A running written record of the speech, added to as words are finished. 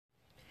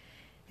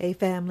Hey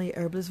family,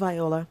 Herbalist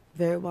Viola,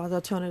 Very Wise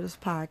Alternatives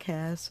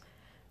podcast.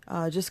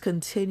 Just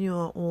continue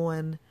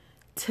on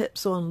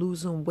tips on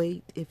losing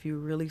weight if you're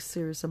really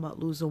serious about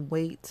losing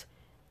weight.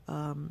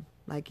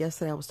 Like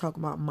yesterday, I was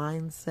talking about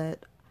mindset.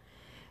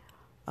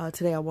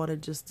 Today, I want to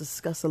just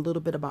discuss a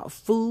little bit about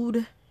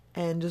food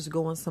and just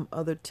go on some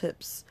other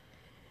tips.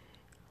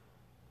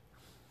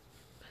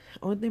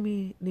 Only thing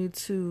we need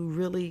to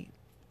really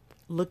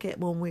look at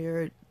when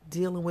we're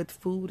dealing with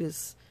food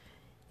is,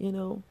 you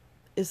know,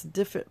 it's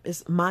different.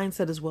 It's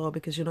mindset as well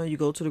because, you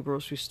go to the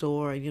grocery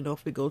store and,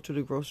 if we go to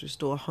the grocery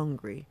store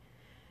hungry,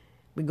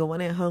 we go in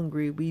there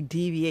hungry, we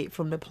deviate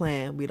from the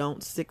plan. We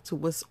don't stick to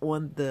what's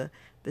on the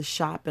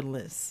shopping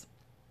list.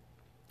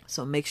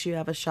 So make sure you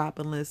have a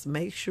shopping list.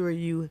 Make sure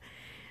you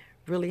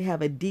really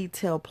have a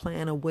detailed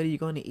plan of what are you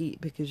going to eat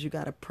because you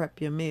got to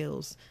prep your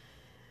meals.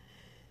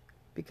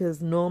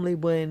 Because normally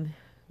when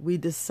we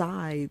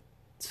decide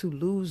to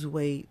lose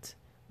weight,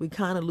 we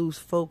kind of lose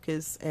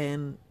focus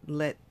and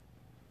let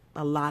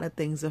a lot of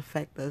things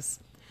affect us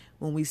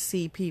when we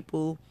see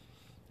people.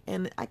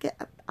 And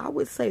I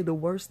would say the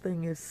worst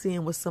thing is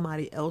seeing what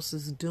somebody else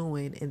is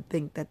doing and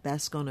think that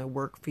that's going to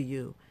work for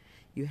you.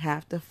 You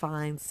have to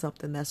find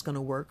something that's going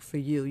to work for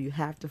you. You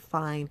have to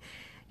find,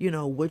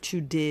 what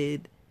you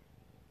did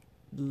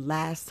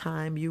last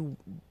time you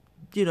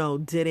did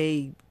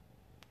a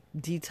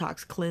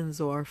detox cleanse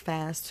or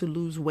fast to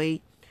lose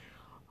weight,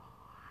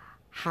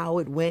 how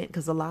it went.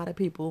 Because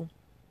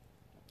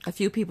a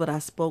few people that I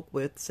spoke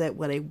with said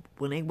when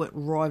they went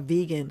raw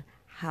vegan,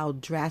 how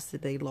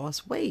drastic they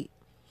lost weight.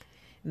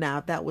 Now,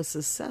 if that was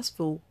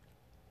successful,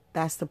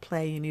 that's the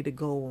plan you need to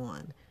go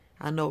on.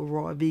 I know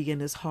raw vegan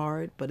is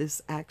hard, but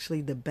it's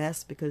actually the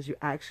best because you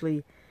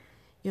actually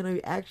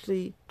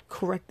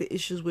correct the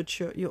issues with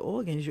your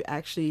organs. You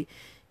actually,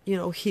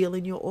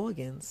 healing your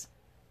organs.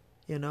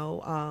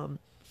 I'm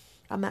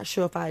not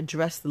sure if I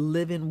addressed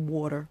living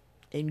water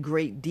in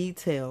great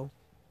detail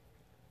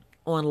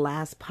on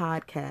last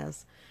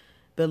podcast,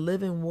 but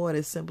living water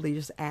is simply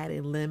just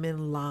adding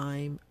lemon,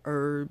 lime,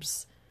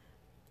 herbs,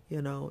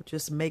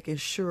 just making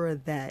sure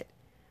that,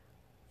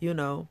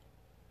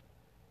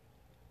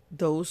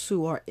 those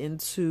who are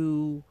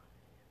into,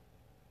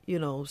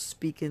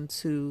 speaking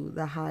to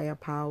the higher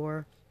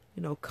power,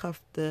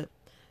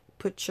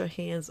 put your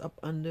hands up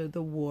under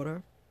the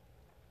water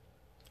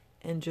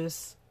and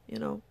just,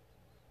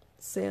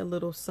 say a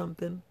little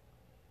something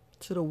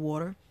to the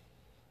water.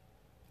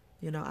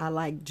 I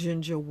like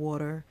ginger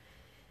water.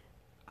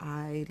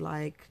 I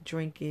like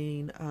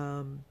drinking,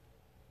 of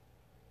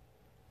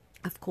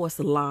course,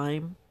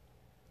 lime.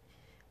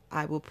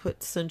 I will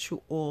put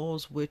essential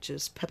oils, which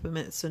is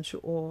peppermint essential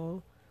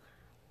oil.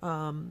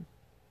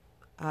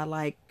 I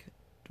like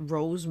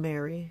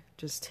rosemary,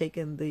 just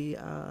taking the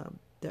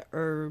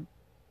herb,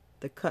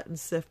 the cut and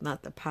sift,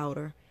 not the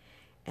powder.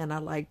 And I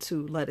like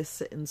to let it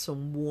sit in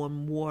some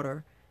warm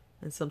water.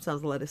 And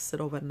sometimes I let it sit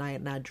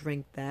overnight and I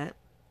drink that.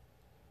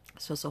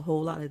 So it's a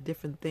whole lot of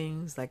different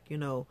things like,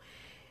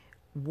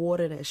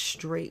 water that's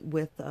straight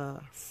with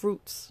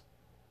fruits.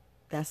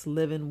 That's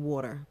living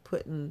water.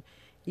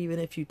 Even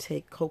if you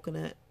take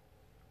coconut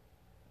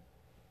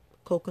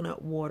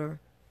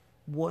water,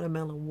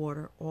 watermelon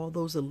water, all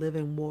those are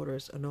living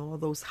waters, and all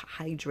those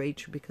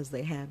hydrate you because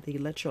they have the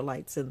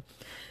electrolytes and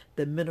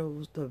the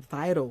minerals,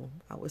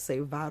 I would say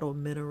vital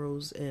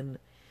minerals and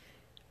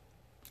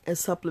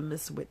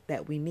supplements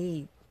that we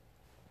need.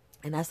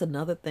 And that's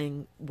another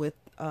thing with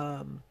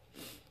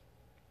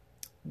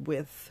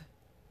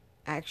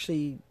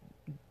actually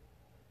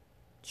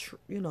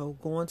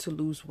going to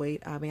lose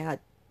weight. I mean,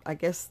 I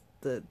guess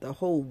the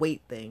whole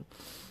weight thing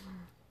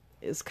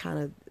is kind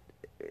of,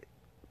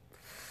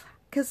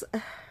 because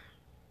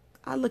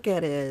I look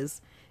at it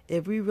as,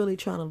 if we really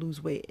trying to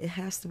lose weight, it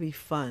has to be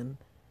fun.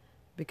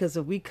 Because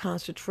if we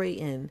concentrate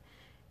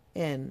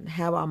and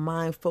have our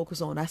mind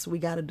focus on that's what we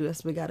got to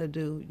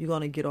do, you're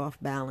going to get off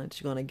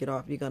balance. You're going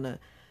to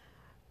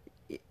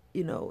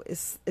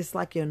it's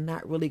like you're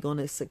not really going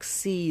to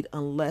succeed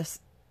unless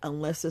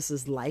this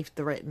is life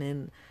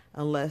threatening,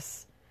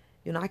 unless,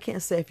 I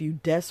can't say if you're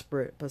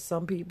desperate, but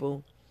some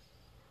people,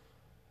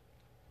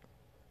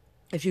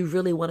 if you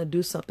really want to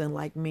do something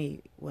like me,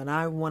 when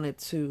I wanted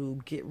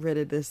to get rid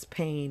of this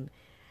pain,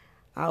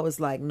 I was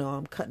like, no,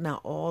 I'm cutting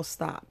out all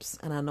stops.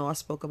 And I know I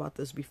spoke about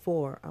this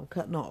before. I'm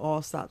cutting out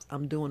all stops.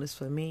 I'm doing this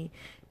for me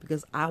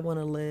because I want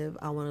to live.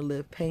 I want to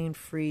live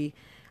pain-free.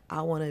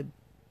 I want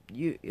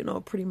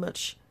to, pretty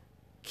much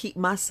keep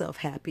myself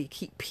happy,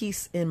 keep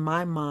peace in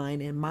my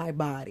mind and my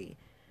body.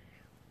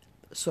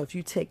 So if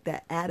you take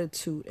that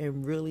attitude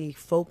and really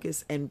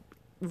focus and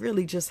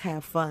really just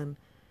have fun,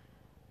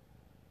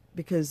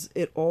 because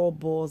it all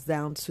boils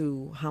down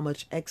to how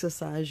much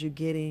exercise you're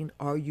getting.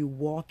 Are you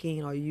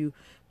walking? Are you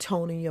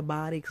toning your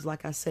body? Because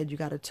like I said, you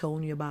got to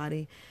tone your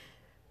body,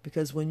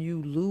 because when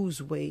you lose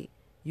weight,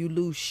 you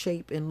lose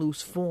shape and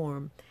lose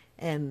form,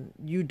 and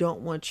you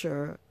don't want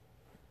your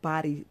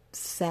body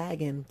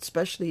sagging,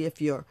 especially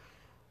if you're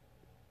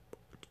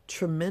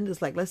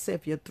tremendous. Like, let's say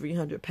if you're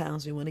 300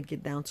 pounds, you want to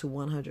get down to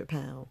 100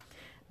 pounds.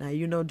 Now,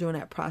 during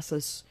that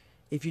process,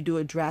 If you do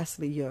it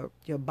drastically,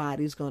 your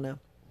body's gonna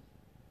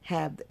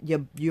have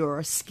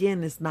your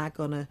skin is not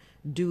gonna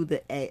do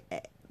the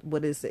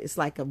what is it? It's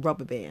like a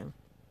rubber band.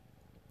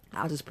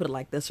 I'll just put it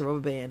like this, a rubber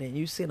band. And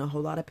you've seen a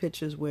whole lot of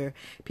pictures where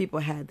people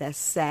had that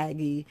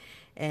saggy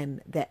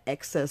and that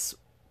excess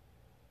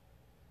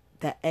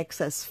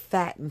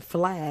fat and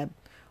flab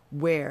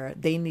where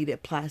they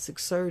needed plastic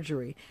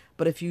surgery.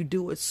 But if you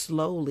do it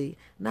slowly,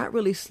 not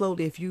really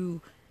slowly, if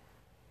you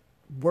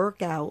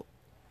work out,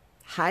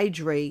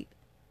 hydrate,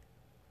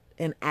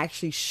 and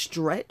actually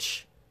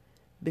stretch,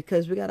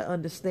 because we got to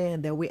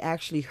understand that we're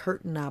actually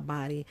hurting our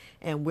body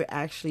and we're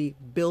actually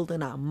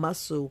building our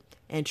muscle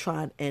and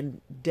trying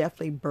and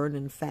definitely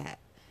burning fat.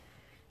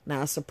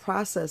 Now it's a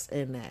process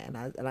in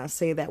that, and I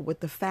say that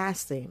with the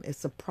fasting,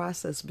 it's a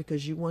process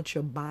because you want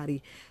your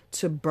body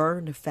to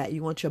burn the fat.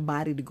 You want your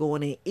body to go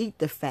in and eat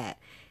the fat,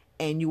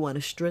 and you want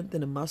to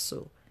strengthen the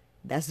muscle.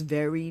 That's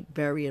very,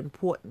 very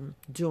important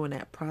during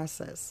that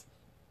process.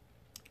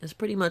 It's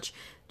pretty much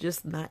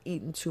just not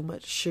eating too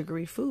much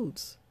sugary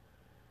foods.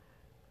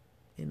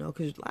 You know,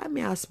 because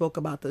I spoke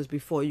about this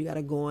before. You got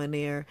to go in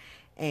there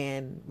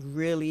and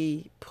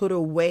really put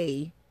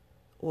away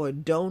or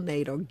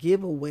donate or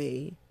give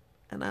away.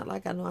 And I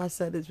know I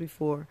said this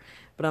before,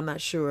 but I'm not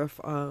sure if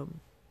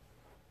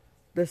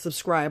the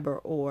subscriber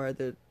or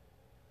the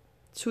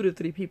 2 to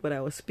 3 people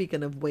that was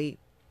speaking of weight.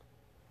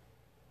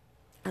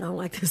 I don't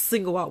like to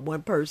single out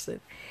one person,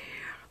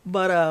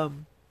 but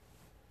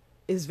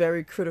it's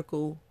very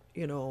critical,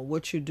 you know,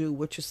 what you do,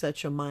 what you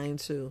set your mind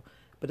to.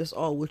 But it's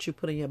all what you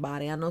put in your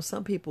body. I know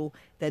some people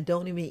that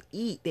don't even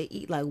eat. They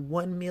eat like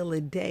one meal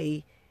a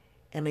day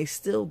and they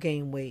still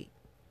gain weight.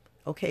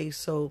 Okay,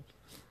 so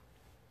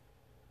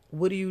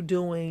what are you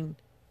doing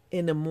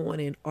in the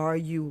morning? Are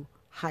you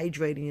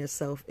hydrating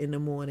yourself in the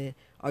morning?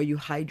 Are you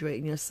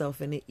hydrating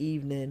yourself in the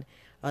evening?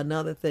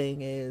 Another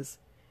thing is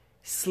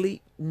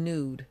sleep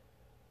nude.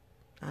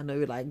 I know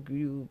you're like,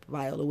 you,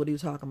 Viola, what are you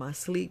talking about?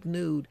 Sleep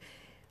nude.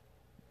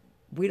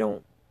 We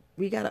got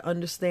to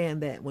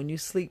understand that when you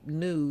sleep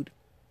nude,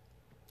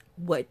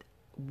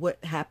 what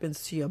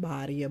happens to your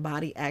body? Your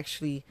body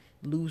actually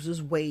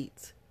loses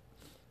weight.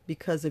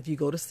 Because if you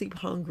go to sleep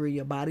hungry,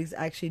 your body's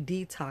actually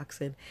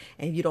detoxing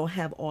and you don't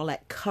have all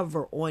that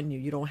cover on you.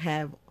 You don't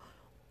have,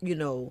 you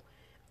know,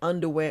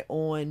 underwear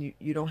on.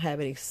 You don't have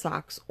any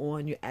socks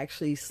on. You're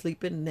actually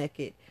sleeping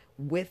naked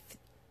with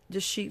the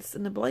sheets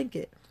and the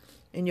blanket.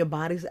 And your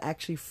body's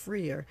actually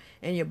freer.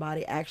 And your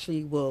body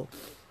actually will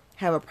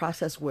have a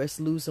process where it's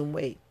losing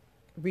weight.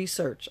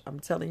 Research. I'm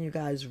telling you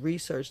guys,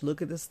 research.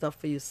 Look at this stuff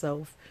for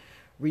yourself.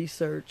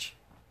 Research.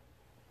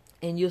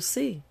 And you'll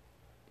see.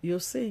 You'll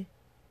see.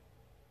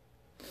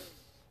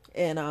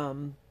 And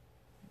the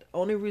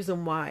only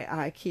reason why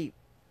I keep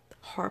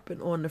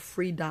harping on the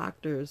free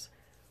doctors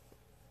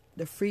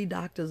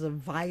are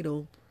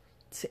vital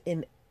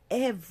in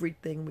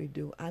everything we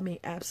do. I mean,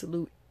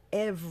 absolute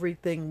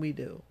everything we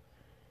do.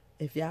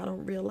 If y'all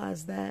don't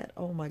realize that,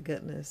 oh my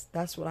goodness,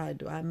 that's what I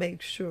do. I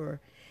make sure,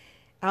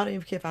 I don't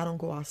even care if I don't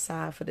go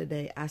outside for the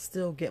day. I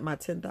still get my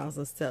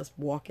 10,000 steps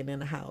walking in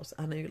the house.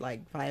 I know you're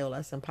like, Viola,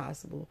 that's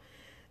impossible.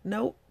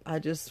 Nope, I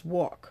just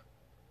walk.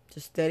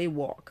 Just steady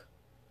walk.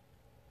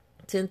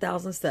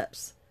 10,000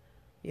 steps.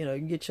 You know,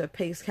 you get your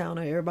pace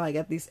counter. Everybody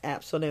got these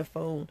apps on their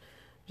phone.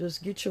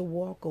 Just get your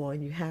walk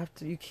on.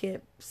 You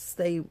can't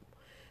stay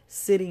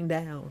sitting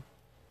down.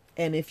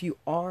 And if you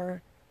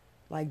are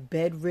like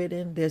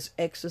bedridden, there's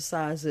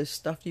exercise, there's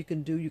stuff you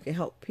can do. You can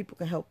help, people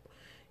can help,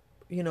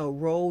 you know,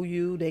 roll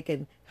you. They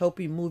can help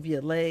you move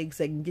your legs.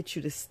 They can get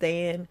you to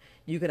stand.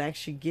 You can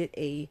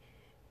actually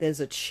there's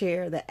a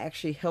chair that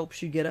actually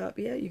helps you get up.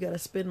 Yeah, you got to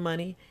spend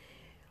money.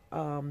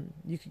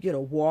 You could get a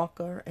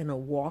walker, and a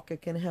walker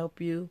can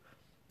help you.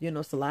 You know,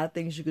 it's a lot of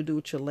things you could do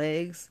with your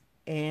legs,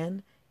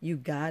 and you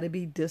got to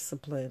be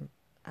disciplined.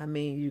 I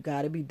mean, you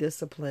got to be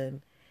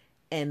disciplined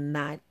and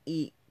not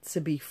eat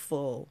to be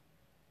full.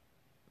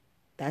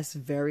 That's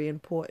very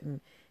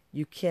important.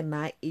 You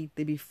cannot eat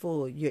to be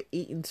full. You're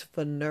eating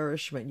for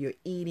nourishment. You're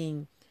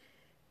eating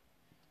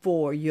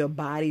for your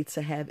body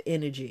to have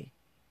energy,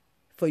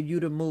 for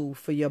you to move,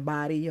 for your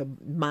body, your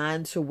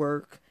mind to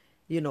work.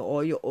 You know,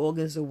 all your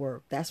organs will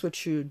work. That's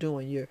what you're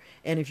doing.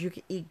 And if you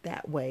can eat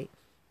that way,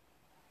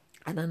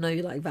 and I know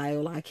you're like,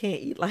 Viola, I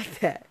can't eat like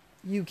that.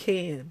 You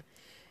can.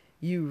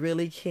 You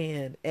really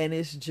can. And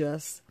it's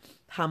just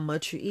how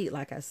much you eat.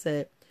 Like I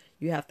said,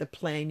 you have to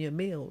plan your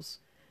meals.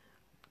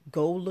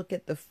 Go look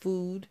at the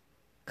food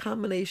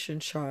combination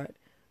chart.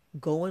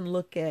 Go and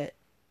look at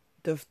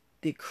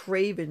the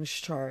cravings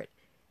chart.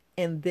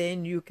 And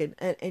then you can,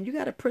 and you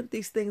got to print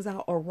these things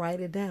out or write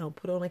it down.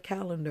 Put on a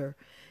calendar.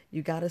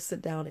 You got to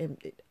sit down and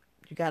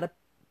you got to,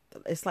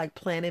 it's like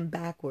planning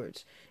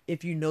backwards.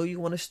 If you know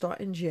you want to start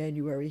in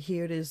January,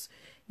 here it is,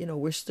 you know,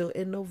 we're still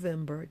in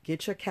November.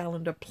 Get your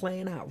calendar,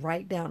 plan out,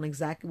 write down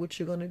exactly what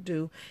you're going to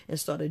do and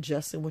start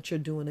adjusting what you're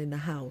doing in the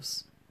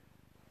house.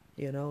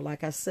 You know,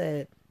 like I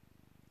said,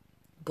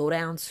 go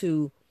down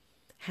to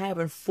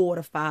having 4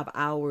 to 5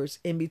 hours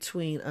in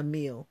between a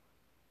meal.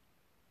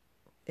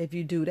 If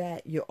you do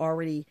that, you're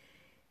already,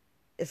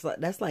 it's like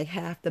that's like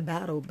half the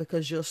battle,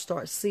 because you'll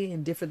start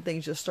seeing different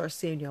things. You'll start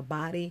seeing your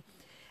body,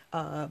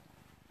 the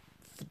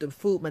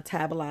food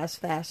metabolize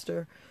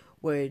faster,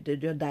 where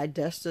your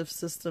digestive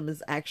system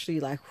is actually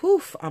like,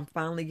 whew, I'm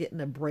finally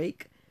getting a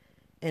break.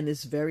 And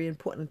it's very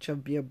important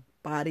that your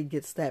body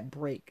gets that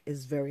break.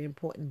 It's very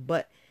important.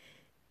 But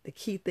the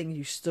key thing,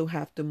 you still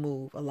have to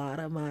move. A lot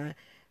of my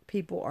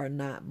people are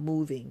not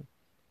moving.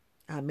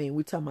 I mean,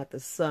 we're talking about the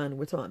sun.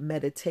 We're talking about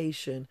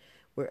meditation.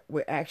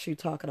 We're actually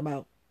talking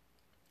about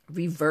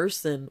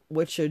reversing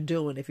what you're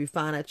doing. If you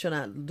find that you're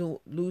not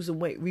losing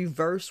weight,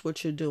 reverse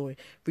what you're doing.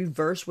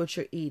 Reverse what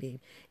you're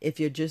eating. If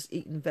you're just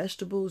eating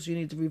vegetables, you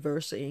need to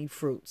reverse and eat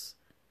fruits.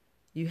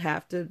 You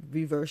have to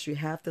reverse. You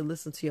have to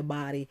listen to your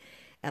body.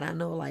 And I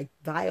know, like,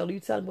 Viola, you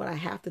tell me what I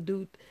have to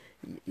do.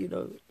 You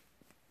know,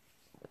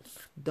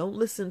 don't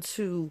listen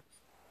to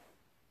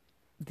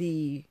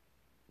the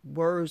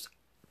words,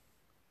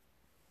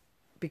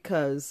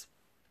 because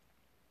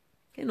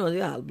you know, you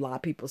got a lot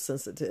of people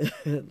sensitive.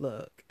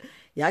 Look,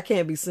 y'all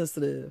can't be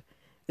sensitive.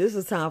 This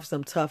is time for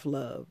some tough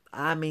love.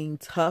 I mean,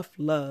 tough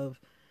love.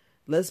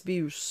 Let's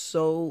be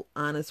so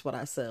honest with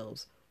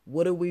ourselves.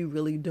 What are we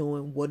really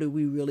doing? What do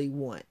we really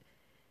want?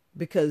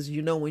 Because,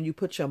 you know, when you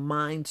put your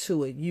mind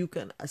to it, you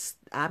can,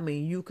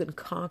 you can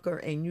conquer,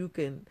 and you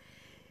can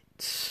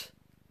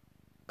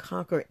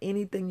conquer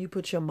anything you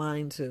put your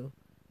mind to.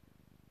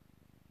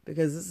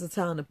 Because this is a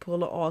time to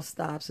pull it all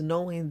stops,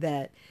 knowing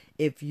that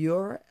if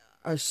you're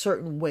a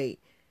certain weight,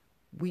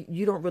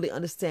 you don't really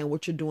understand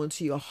what you're doing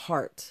to your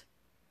heart.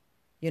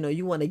 You know,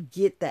 you want to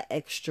get that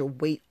extra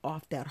weight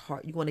off that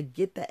heart. You want to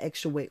get that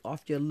extra weight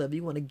off your liver.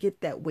 You want to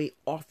get that weight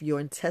off your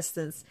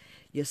intestines,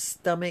 your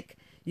stomach.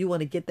 You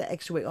want to get that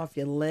extra weight off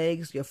your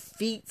legs, your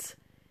feet.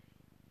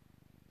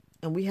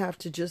 And we have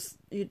to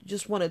you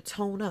just want to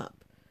tone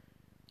up.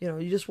 You know,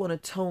 you just want to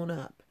tone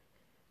up.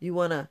 You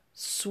want to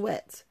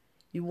sweat.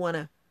 You want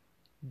to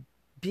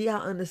be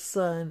out in the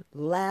sun,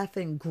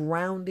 laughing,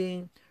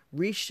 grounding,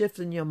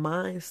 reshifting your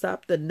mind.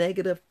 Stop the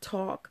negative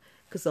talk,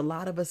 because a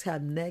lot of us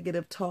have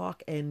negative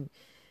talk, and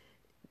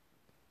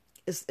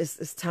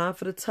it's time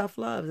for the tough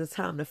love. It's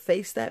time to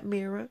face that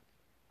mirror.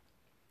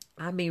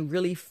 I mean,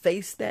 really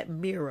face that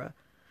mirror.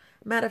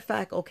 Matter of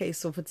fact, okay,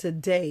 so for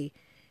today,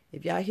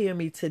 if y'all hear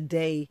me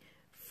today,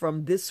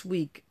 from this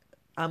week,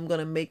 I'm going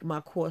to make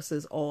my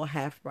courses all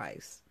half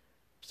price.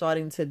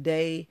 Starting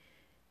today,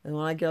 and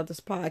when I get off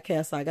this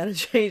podcast, I got to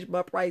change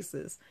my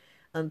prices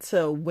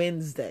until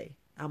Wednesday.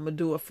 I'm going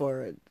to do it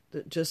for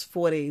just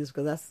 4 days,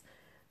 because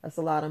that's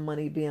a lot of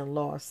money being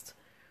lost.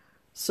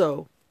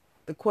 So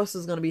the course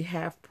is going to be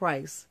half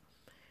price,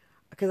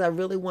 because I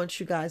really want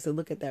you guys to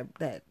look at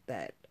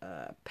that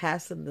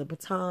passing the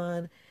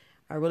baton.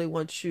 I really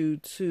want you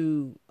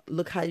to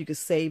look how you can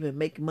save and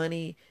make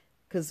money,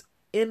 because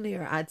in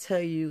there I tell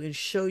you and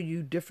show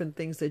you different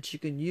things that you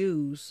can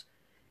use,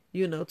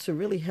 you know, to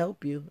really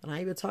help you. And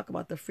I even talk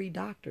about the free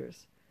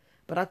doctors.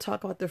 But I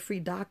talk about the free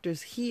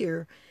doctors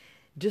here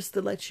just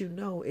to let you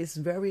know it's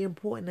very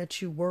important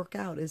that you work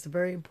out. It's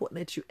very important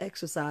that you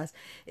exercise.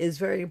 It's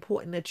very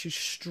important that you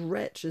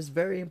stretch. It's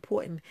very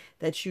important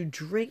that you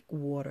drink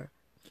water.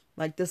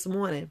 Like this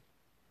morning,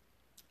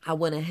 I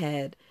went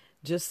ahead,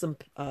 just some,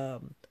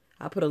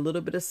 I put a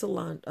little bit of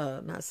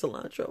not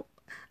cilantro,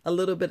 a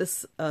little bit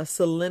of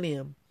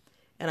selenium,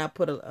 and I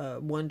put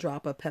 1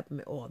 drop of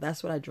peppermint oil.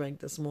 That's what I drank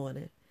this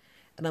morning.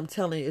 And I'm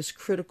telling you, it's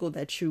critical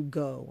that you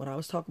go. When I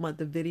was talking about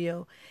the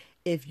video,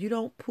 if you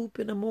don't poop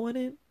in the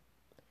morning,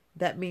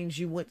 that means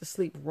you went to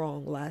sleep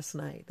wrong last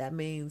night. That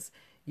means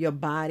your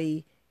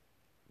body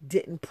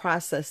didn't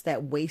process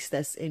that waste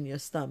that's in your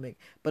stomach.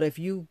 But if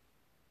you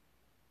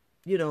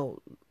if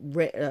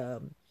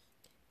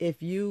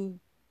you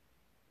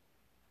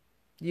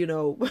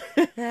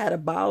had a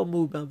bowel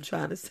movement, I'm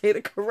trying to say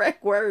the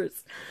correct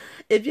words.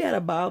 If you had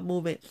a bowel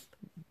movement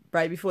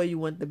right before you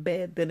went to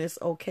bed, then it's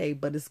okay.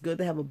 But it's good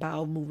to have a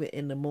bowel movement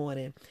in the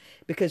morning,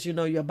 because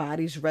your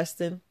body's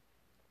resting.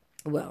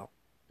 Well,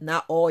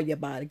 not all your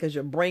body, because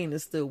your brain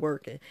is still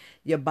working.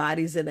 Your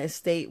body's in that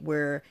state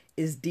where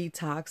it's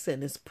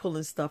detoxing, it's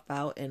pulling stuff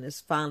out, and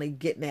it's finally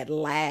getting that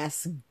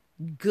last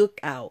gook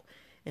out.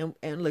 And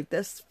look,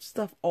 that's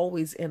stuff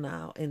always in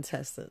our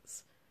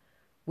intestines.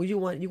 Well, you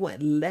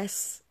want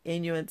less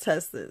in your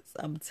intestines.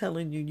 I'm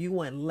telling you, you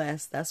want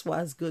less. That's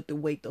why it's good to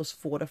wait those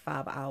 4 to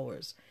 5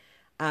 hours.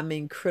 I'm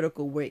in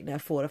critical waiting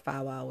that 4 to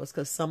 5 hours,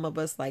 because some of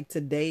us, like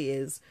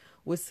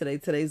what's today?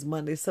 Today's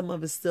Monday. Some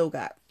of us still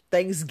got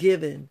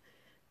Thanksgiving,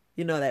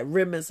 that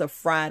remnants of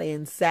Friday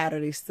and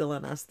Saturday still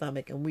in our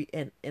stomach, and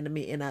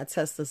in our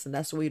intestines, and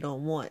that's what we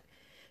don't want.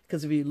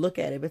 Because if you look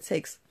at it, if it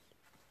takes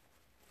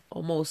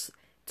almost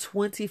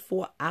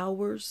 24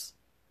 hours,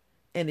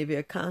 and if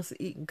you're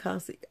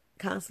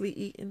constantly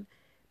eating,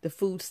 the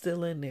food's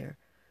still in there.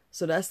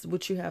 So that's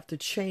what you have to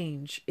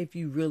change if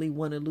you really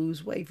want to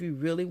lose weight. If you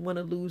really want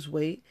to lose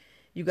weight,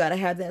 you got to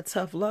have that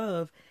tough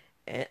love,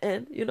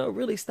 and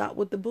really stop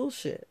with the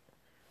bullshit.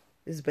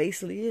 It's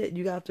basically it.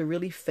 You have to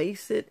really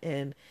face it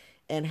and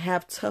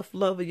have tough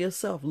love of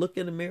yourself. Look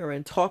in the mirror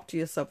and talk to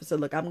yourself and say,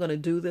 look, I'm going to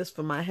do this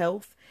for my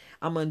health.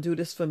 I'm going to do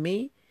this for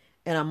me.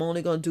 And I'm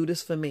only going to do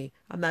this for me.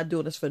 I'm not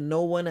doing this for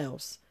no one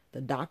else.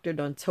 The doctor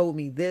done told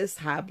me this,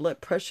 high blood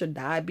pressure,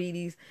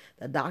 diabetes.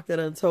 The doctor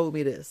done told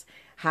me this.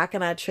 How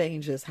can I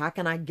change this? How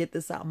can I get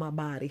this out of my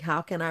body?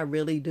 How can I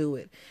really do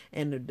it?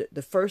 And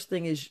the first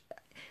thing is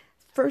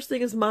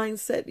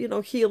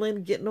mindset,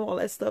 healing, getting all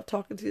that stuff,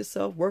 talking to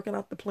yourself, working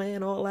out the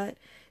plan, all that,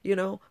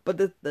 But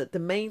the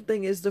main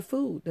thing is the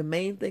food. The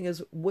main thing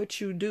is what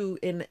you do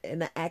in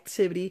the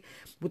activity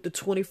with the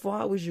 24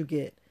 hours you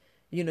get.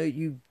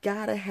 You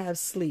gotta have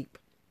sleep.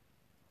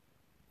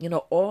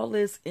 All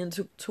this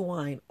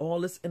intertwined,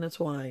 all this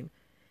intertwined.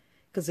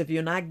 Because if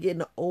you're not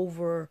getting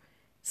over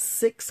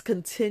 6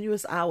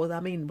 continuous hours,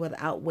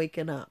 without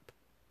waking up,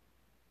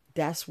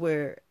 then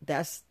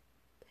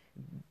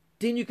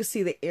you can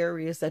see the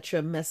areas that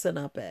you're messing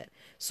up at.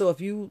 So if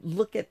you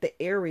look at the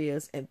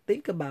areas and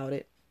think about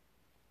it,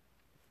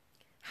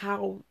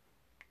 how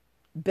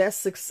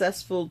best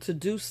successful to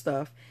do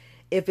stuff.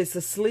 If it's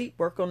the sleep,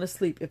 work on the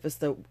sleep. If it's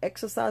the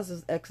exercise,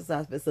 it's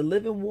exercise. If it's the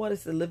living water,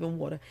 it's the living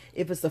water.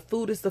 If it's the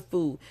food, it's the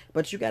food.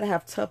 But you got to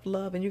have tough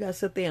love, and you got to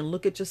sit there and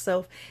look at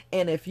yourself.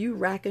 And if you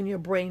racking your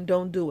brain,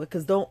 don't do it,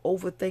 because don't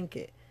overthink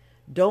it.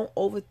 Don't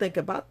overthink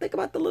think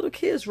about the little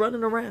kids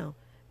running around.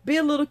 Be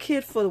a little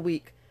kid for the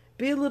week.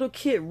 Be a little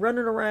kid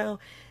running around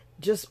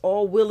just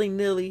all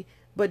willy-nilly,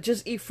 but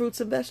just eat fruits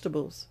and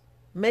vegetables.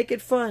 Make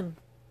it fun.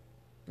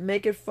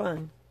 Make it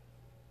fun.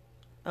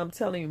 I'm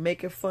telling you,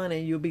 make it fun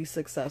and you'll be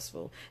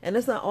successful. And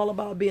it's not all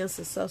about being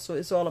successful.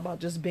 It's all about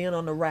just being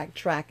on the right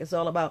track. It's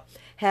all about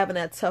having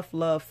that tough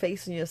love,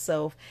 facing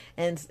yourself,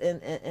 and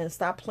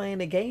stop playing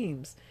the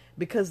games.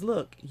 Because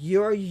look,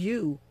 you're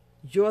you.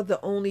 You're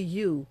the only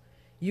you.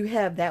 You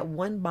have that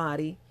one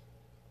body.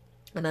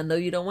 And I know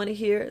you don't want to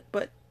hear it,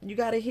 but you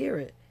got to hear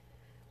it.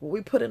 What we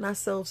put in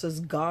ourselves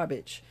is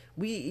garbage.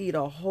 We eat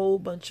a whole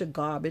bunch of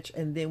garbage,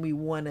 and then we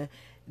want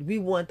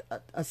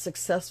a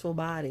successful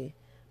body.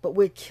 But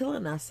we're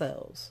killing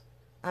ourselves.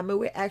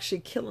 We're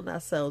actually killing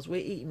ourselves. We're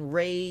eating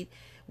Raid.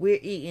 We're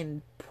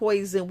eating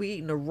poison. We're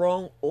eating the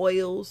wrong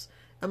oils.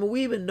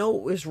 We even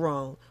know it's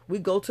wrong. We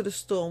go to the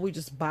store and we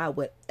just buy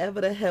whatever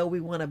the hell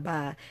we want to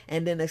buy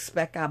and then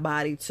expect our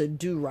body to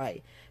do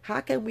right.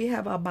 How can we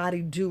have our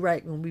body do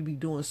right when we be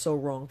doing so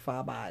wrong for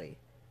our body?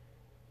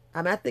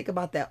 I think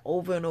about that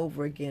over and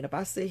over again. If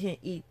I sit here and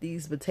eat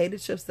these potato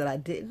chips that I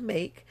didn't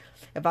make,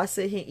 if I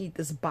sit here and eat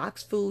this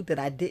box food that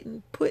I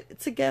didn't put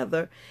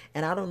together,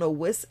 and I don't know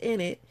what's in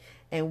it,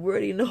 and we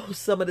already know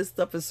some of this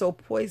stuff is so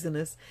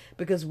poisonous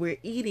because we're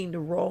eating the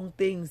wrong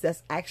things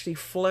that's actually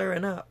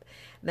flaring up.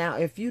 Now,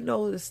 if you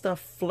know this stuff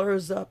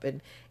flares up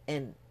and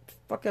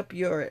fuck up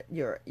your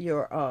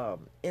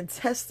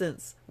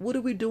intestines, what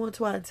are we doing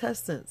to our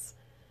intestines?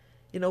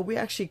 We're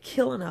actually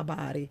killing our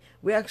body.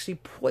 We're actually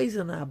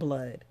poisoning our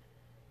blood.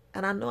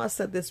 And I know I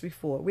said this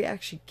before. We're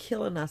actually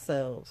killing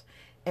ourselves.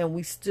 And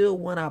we still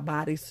want our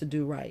bodies to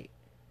do right.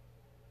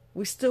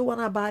 We still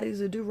want our bodies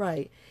to do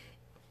right.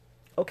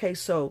 Okay,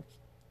 so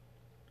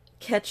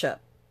ketchup.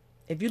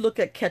 If you look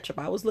at ketchup,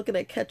 I was looking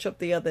at ketchup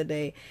the other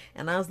day,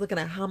 and I was looking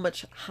at how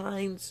much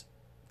Heinz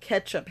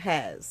ketchup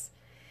has.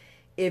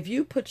 If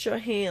you put your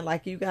hand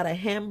like you got a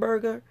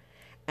hamburger,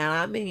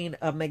 and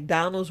a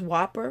McDonald's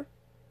Whopper,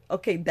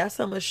 okay, that's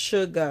how much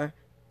sugar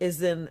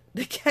is in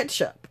the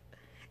ketchup.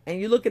 And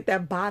you look at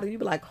that bottle, you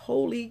be like,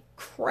 holy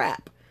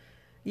crap.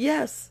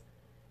 Yes.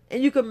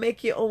 And you can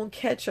make your own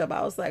ketchup.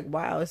 I was like,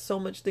 wow, there's so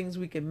much things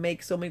we can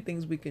make, so many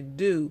things we can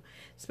do,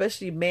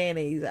 especially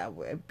mayonnaise.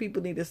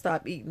 People need to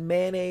stop eating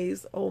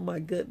mayonnaise. Oh my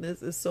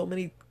goodness. There's so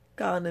many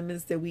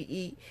condiments that we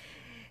eat.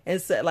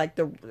 And so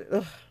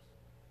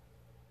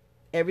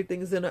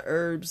everything's in the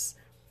herbs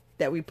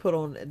that we put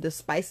on, the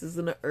spices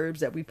and the herbs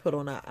that we put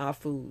on our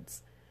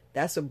foods.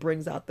 That's what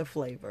brings out the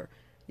flavor.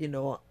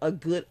 A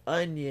good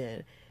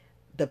onion,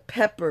 the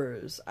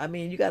peppers.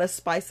 You got to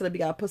spice it up. You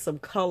got to put some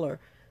color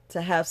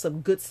to have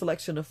some good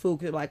selection of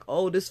food. You're like,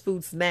 oh, this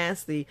food's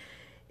nasty.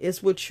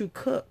 It's what you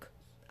cook.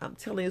 I'm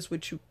telling you, it's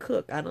what you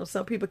cook. I know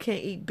some people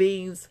can't eat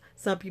beans.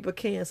 Some people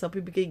can. Some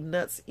people can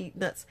eat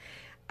nuts.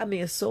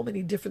 It's so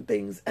many different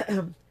things.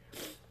 and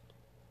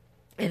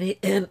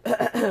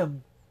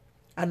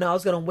I know I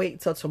was going to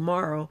wait till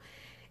tomorrow.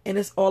 And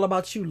it's all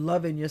about you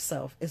loving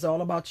yourself. It's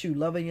all about you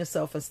loving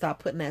yourself and stop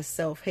putting that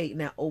self-hate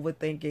and that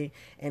overthinking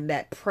and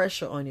that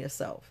pressure on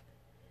yourself.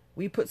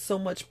 We put so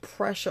much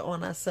pressure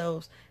on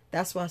ourselves.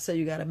 That's why I say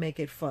you got to make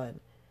it fun.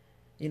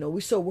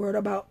 We so worried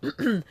about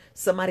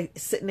somebody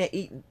sitting there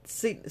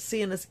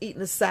seeing us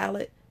eating a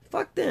salad.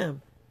 Fuck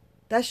them.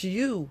 That's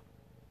you.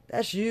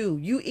 That's you.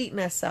 You eating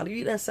that salad. You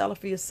eat that salad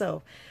for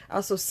yourself. I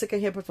was so sick of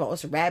hearing people,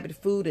 it's rabbit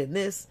food and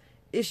this.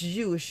 It's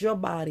you. It's your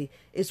body.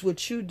 It's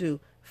what you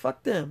do.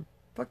 Fuck them.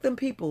 Fuck them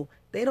people.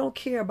 They don't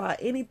care about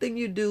anything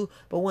you do,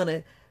 but want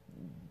to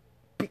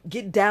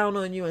get down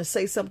on you and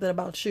say something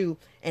about you,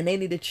 and they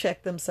need to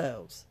check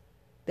themselves.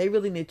 They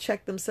really need to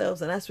check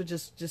themselves, and that's what it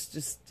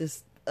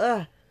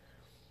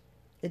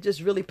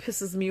just really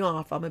pisses me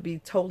off. I'm going to be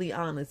totally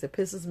honest. It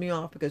pisses me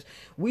off because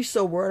we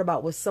so worried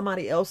about what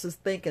somebody else is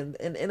thinking,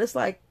 and it's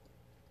like,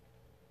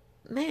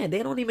 man,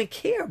 they don't even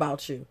care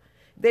about you.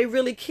 They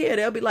really care.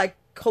 They'll be like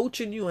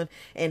coaching you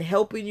and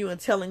helping you and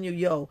telling you,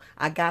 yo,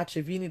 I got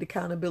you. If you need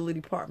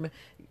accountability partner,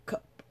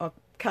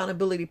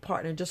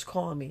 just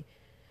call me.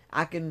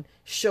 I can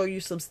show you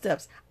some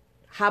steps.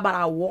 How about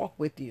I walk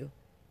with you?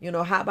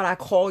 How about I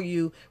call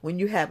you when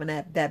you having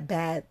that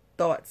bad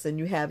thoughts and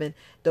you having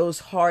those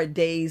hard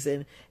days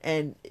and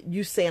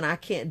you saying I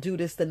can't do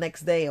this the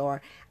next day,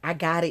 or I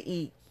gotta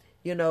eat,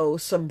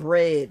 some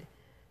bread,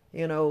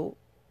 you know.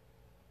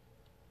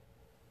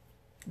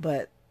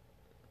 But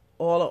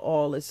all in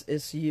all,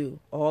 it's you.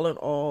 All in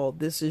all,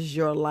 this is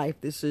your life.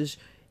 This is,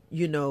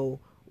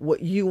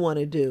 what you want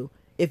to do.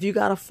 If you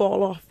gotta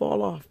fall off,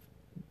 fall off.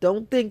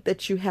 Don't think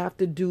that you have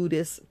to do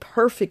this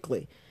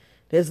perfectly.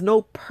 There's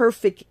no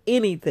perfect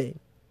anything.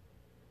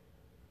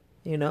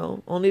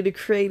 Only the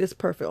Creator is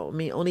perfect.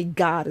 Only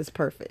God is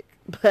perfect.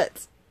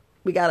 But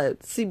we gotta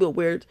see what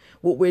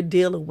we're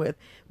dealing with.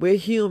 We're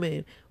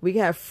human. We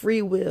have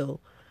free will.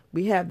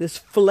 We have this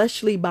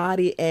fleshly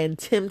body, and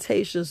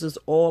temptations is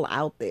all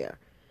out there.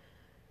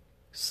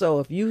 So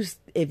if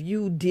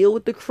you deal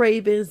with the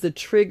cravings, the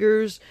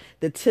triggers,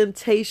 the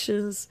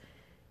temptations,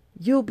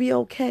 you'll be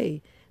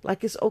okay.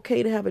 Like, it's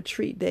okay to have a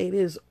treat day. It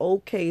is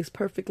okay. It's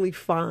perfectly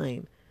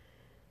fine.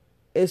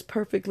 It's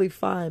perfectly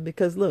fine,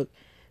 because look,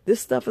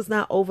 this stuff is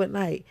not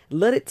overnight.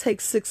 Let it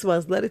take 6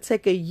 months. Let it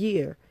take a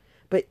year.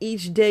 But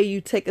each day you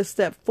take a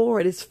step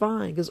forward, it's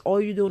fine, because all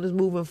you're doing is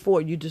moving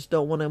forward. You just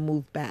don't want to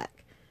move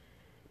back.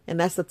 And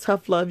that's the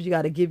tough love you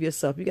got to give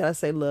yourself. You got to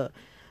say, look,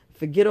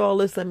 forget all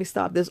this. Let me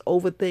stop this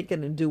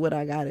overthinking and do what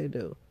I got to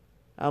do.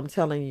 I'm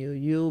telling you,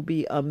 you'll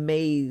be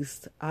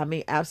amazed.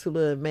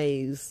 Absolutely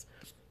amazed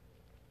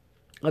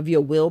of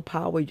your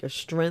willpower, your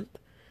strength.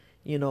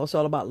 It's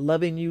all about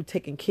loving you,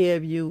 taking care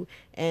of you,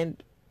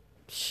 and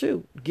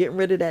getting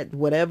rid of that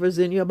whatever's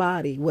in your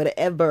body,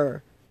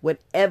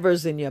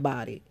 whatever's in your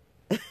body.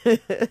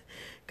 Because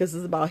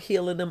it's about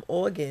healing them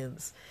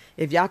organs.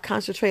 If y'all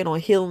concentrate on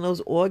healing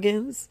those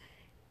organs,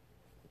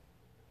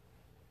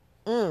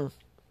 then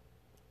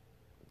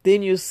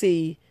you'll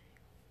see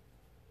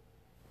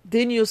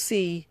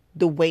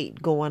the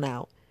weight going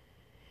out.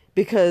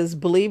 Because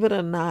believe it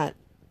or not,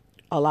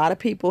 a lot of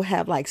people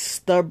have like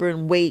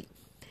stubborn weight,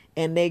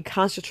 and they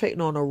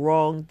concentrating on the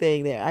wrong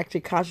thing. They're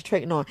actually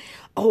concentrating on,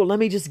 oh, let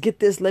me just get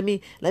this. Let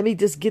me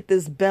just get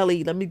this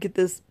belly. Let me get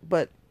this.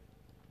 But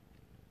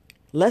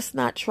let's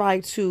not try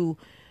to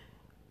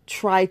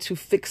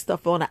fix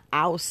stuff on the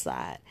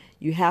outside.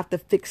 You have to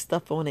fix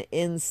stuff on the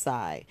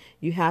inside.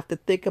 You have to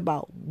think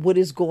about what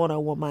is going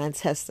on with my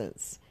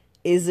intestines.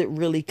 Is it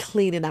really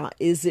cleaning out?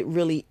 Is it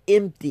really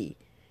empty?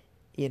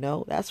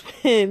 That's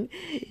when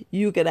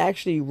you can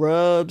actually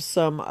rub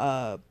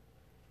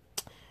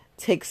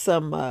take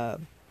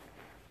some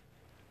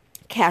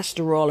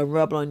castor oil and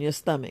rub it on your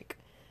stomach.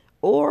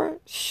 Or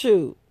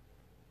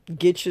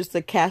get you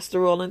some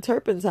castor oil and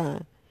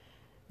turpentine.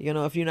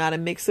 If you know how to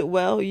mix it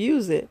well,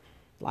 use it.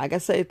 Like I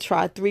said,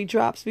 try 3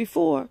 drops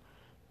before.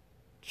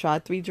 Try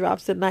 3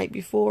 drops the night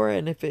before,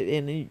 and if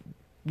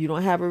you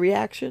don't have a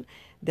reaction,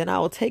 then I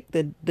will take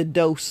the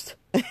dose.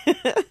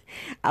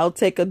 I'll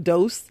take a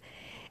dose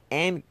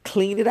and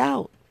clean it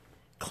out.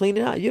 Clean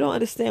it out. You don't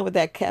understand what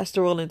that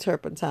castor oil and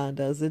turpentine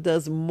does. It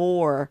does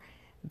more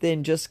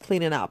than just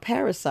cleaning out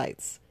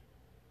parasites.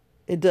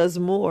 It does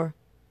more.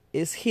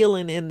 It's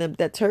healing in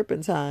that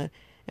turpentine,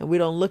 and we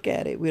don't look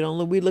at it. We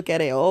look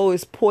at it. Oh,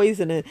 it's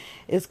poison and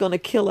it's gonna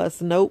kill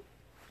us. Nope,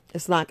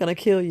 it's not gonna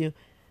kill you.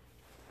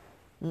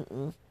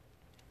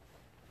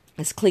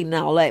 It's cleaning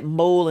out all that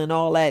mold and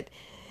all that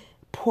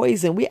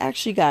poison. We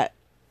actually got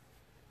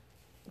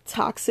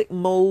toxic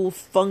mold,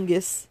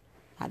 fungus.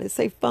 I didn't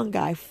say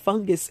fungi,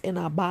 fungus in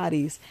our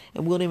bodies,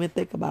 and we don't even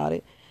think about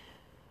it.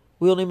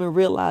 We don't even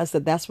realize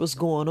that that's what's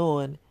going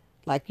on.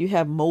 Like, you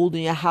have mold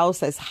in your house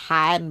that's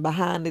hiding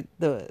behind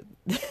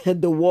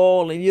the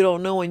wall, and you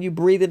don't know, and you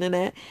breathing in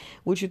that.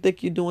 What you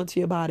think you're doing to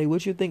your body?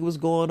 What you think was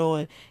going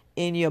on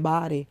in your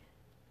body?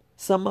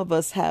 Some of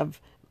us have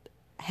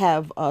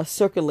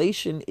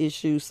circulation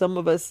issues. Some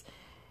of us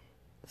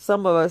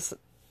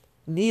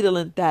need a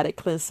lymphatic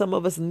cleanse. Some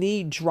of us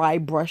need dry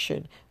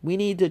brushing. We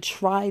need to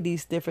try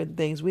these different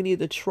things. We need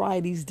to try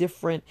these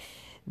different,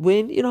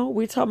 when,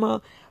 we're talking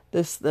about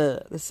this,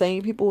 the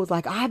same people was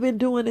like, I've been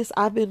doing this,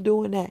 I've been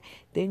doing that.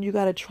 Then you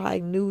got to try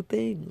new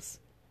things.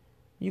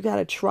 You got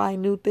to try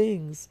new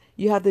things.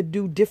 You have to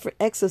do different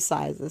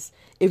exercises.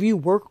 If you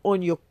work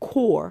on your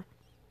core,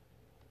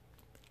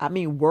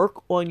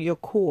 work on your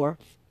core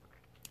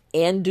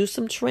and do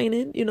some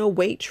training,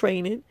 weight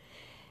training.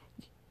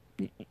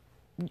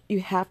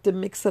 You have to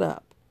mix it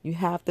up. You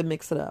have to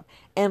mix it up.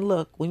 And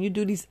look, when you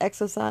do these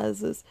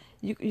exercises,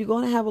 you're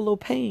going to have a little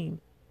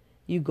pain.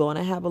 You're going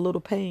to have a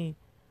little pain.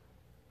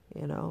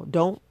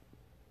 Don't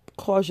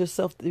cause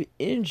yourself to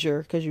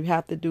injure, because you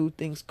have to do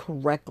things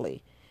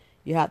correctly.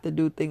 You have to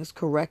do things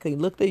correctly.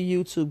 Look at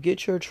YouTube.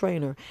 Get your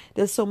trainer.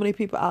 There's so many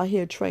people out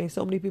here train.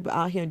 So many people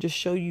out here and just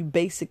show you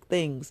basic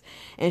things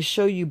and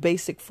show you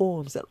basic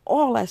forms. And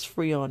all that's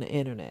free on the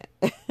internet.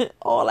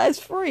 All that's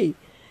free.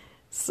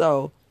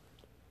 So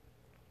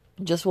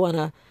just want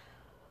to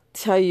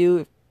tell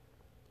you,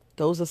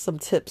 Those are some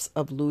tips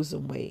of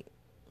losing weight.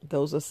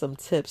 Those are some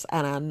tips.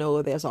 And I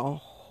know there's a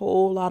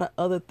whole lot of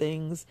other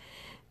things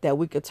that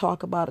we could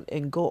talk about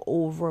and go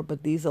over,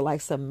 but these are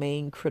like some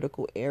main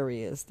critical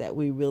areas that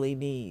we really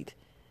need,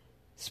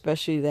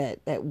 especially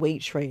that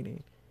weight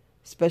training.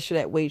 Especially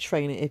that weight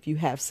training if you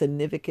have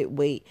significant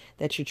weight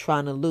that you're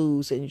trying to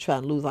lose and you're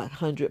trying to lose like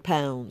 100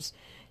 pounds.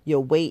 Your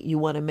weight, you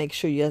want to make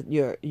sure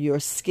your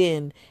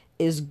skin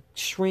is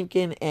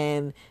shrinking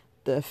and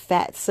the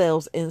fat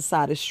cells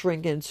inside is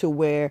shrinking to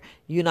where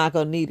you're not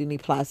going to need any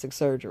plastic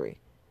surgery.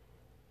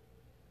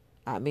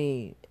 I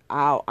mean,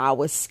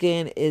 our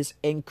skin is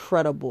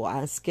incredible.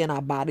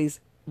 Our body's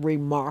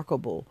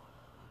remarkable.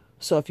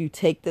 So if you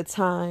take the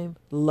time,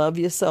 love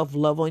yourself,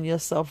 love on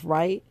yourself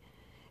right.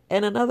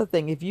 And another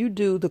thing, if you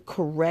do the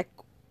correct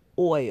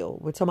oil,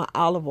 we're talking about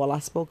olive oil. I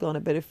spoke on it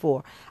a bit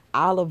before.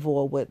 Olive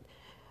oil with,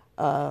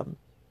 I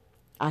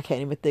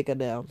can't even think of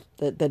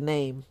the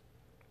name.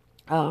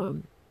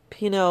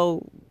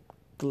 Pinot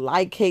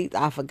glycate.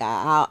 I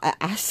forgot.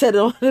 I said it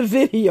on the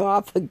video.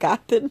 I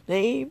forgot the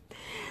name.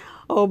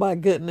 Oh my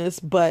goodness.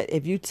 But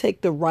if you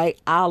take the right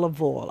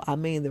olive oil,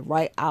 the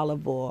right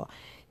olive oil,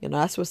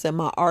 that's what's in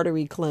my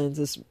artery cleanse.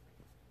 It's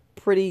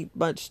pretty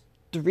much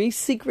 3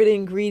 secret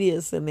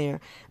ingredients in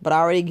there. But I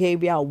already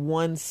gave y'all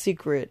one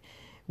secret,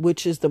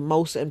 which is the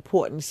most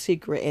important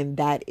secret. And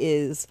that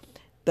is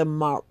the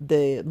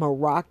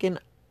Moroccan,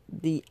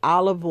 the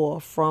olive oil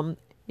from,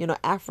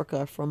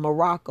 Africa, from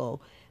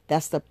Morocco.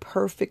 That's the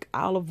perfect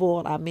olive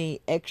oil.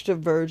 Extra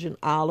virgin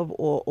olive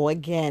oil,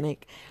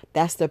 organic.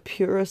 That's the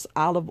purest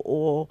olive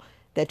oil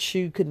that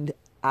you can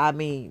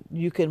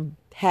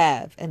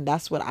have. And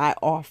that's what I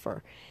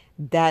offer.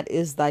 That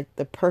is like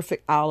the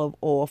perfect olive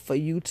oil for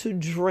you to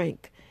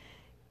drink.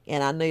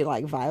 And I know you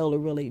like Viola,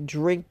 really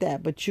drink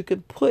that. But you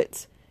can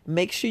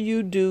make sure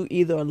you do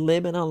either a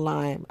lemon or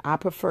lime. I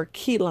prefer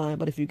key lime,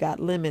 but if you got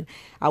lemon,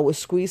 I would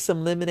squeeze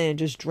some lemon in and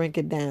just drink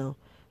it down.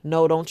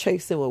 No, don't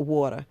chase it with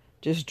water.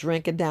 Just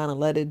drink it down and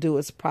let it do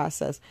its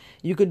process.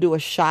 You could do a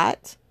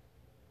shot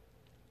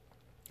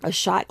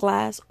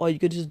glass, or you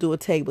could just do a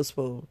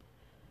tablespoon.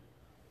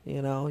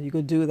 You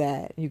could do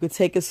that. You could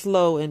take it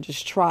slow and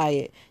just try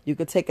it. You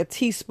could take a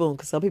teaspoon,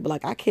 because some people are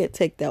like, I can't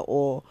take that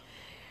oil.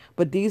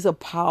 But these are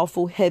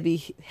powerful, heavy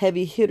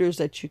hitters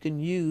that you can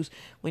use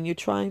when you're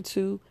trying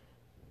to,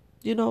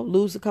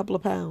 lose a couple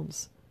of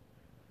pounds.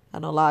 I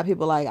know a lot of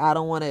people are like, I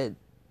don't want to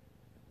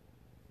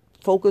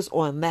focus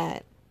on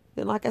that.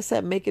 Then, like I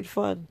said, make it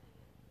fun.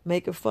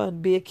 Make it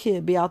fun. Be a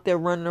kid. Be out there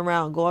running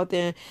around. Go out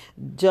there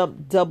and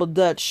jump double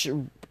dutch,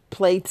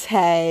 play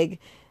tag.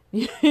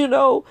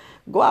 Go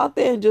out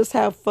there and just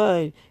have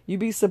fun. You'd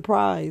be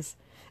surprised.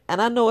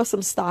 And I know it's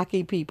some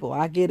stocky people.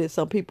 I get it.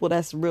 Some people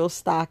that's real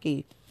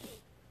stocky.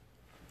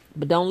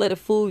 But don't let it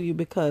fool you,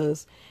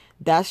 because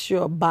that's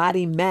your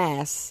body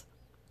mass.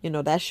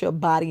 That's your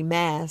body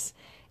mass.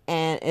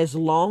 And as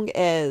long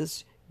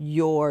as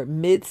your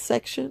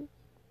midsection,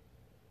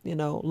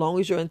 long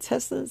as your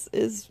intestines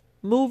is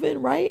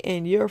moving right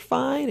and you're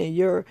fine and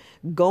you're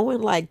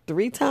going like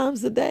 3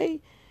 times a day,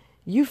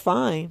 you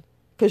fine,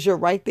 because you're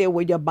right there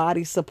where your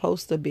body's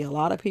supposed to be. A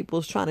lot of people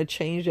is trying to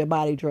change their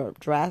body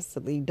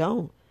drastically.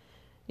 Don't.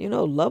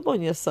 Love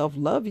on yourself.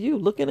 Love you.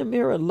 Look in the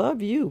mirror.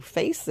 Love you.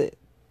 Face it.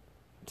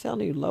 I'm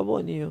telling you, love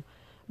on you.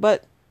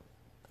 But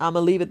I'm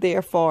going to leave it there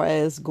as far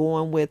as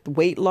going with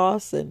weight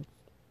loss. And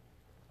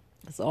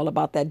it's all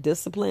about that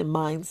discipline,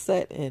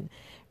 mindset, and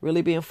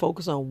really being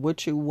focused on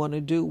what you want to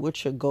do,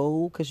 what's your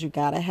goal, because you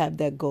got to have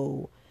that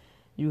goal.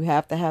 You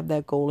have to have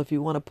that goal. If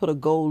you want to put a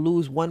goal,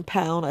 lose 1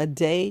 pound a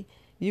day,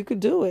 you could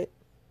do it.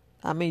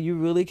 You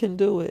really can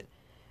do it.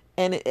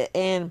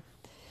 And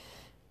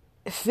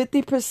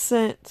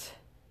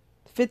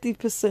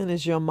 50%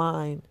 is your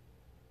mind.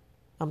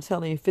 I'm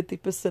telling you,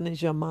 50%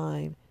 is your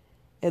mind.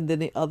 And then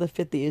the other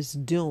 50 is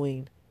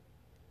doing.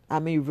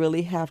 You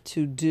really have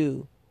to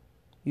do.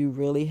 You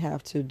really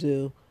have to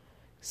do.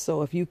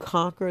 So if you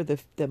conquer the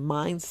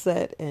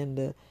mindset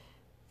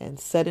and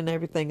setting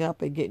everything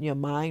up and getting your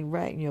mind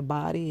right and your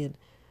body,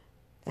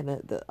 and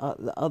the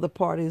other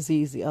part is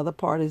easy. The other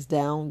part is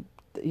down,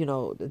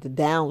 the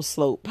down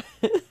slope,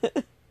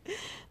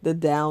 the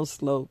down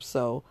slope.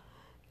 So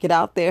get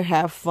out there,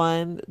 have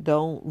fun.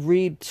 Don't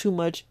read too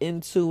much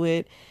into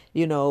it.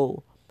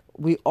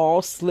 We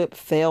all slip,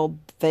 fail.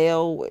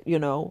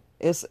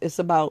 It's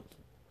about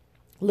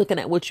looking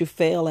at what you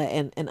fail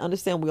at and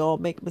understand we all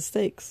make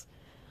mistakes.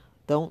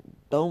 Don't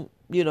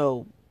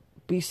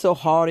be so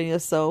hard on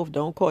yourself.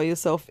 Don't call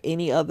yourself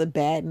any other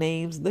bad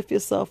names. Lift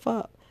yourself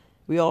up.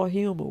 We all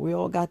human. We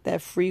all got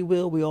that free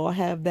will. We all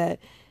have that,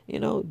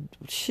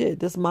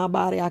 this is my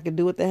body. I can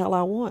do what the hell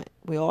I want.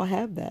 We all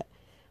have that.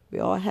 We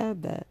all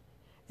have that.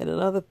 And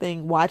another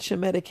thing, watch your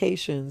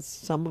medications.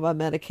 Some of our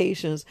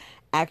medications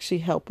actually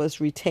help us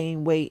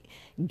retain weight,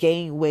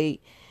 gain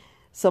weight.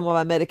 Some of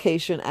our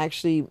medication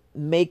actually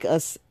make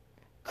us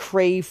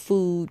crave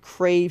food,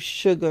 crave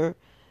sugar.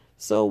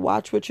 So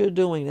watch what you're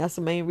doing. That's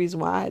the main reason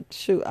why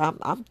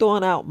I'm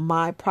throwing out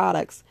my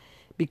products,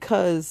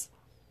 because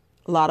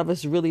a lot of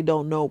us really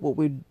don't know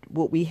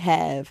what we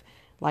have.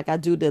 Like I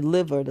do the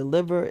liver. The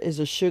liver is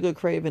a sugar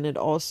craving. It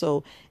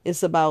also,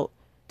 it's about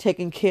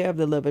taking care of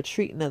the liver,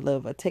 treating the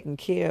liver, taking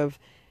care of,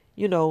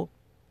 you know,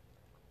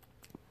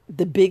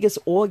 the biggest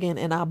organ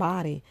in our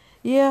body.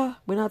 Yeah,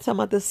 we're not talking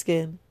about the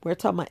skin. We're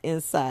talking about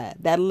inside.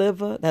 That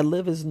liver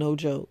is no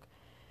joke.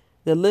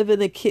 The liver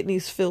and the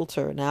kidneys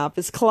filter. Now, if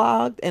it's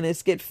clogged and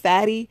it's get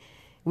fatty,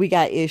 we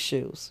got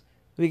issues.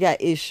 We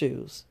got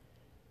issues.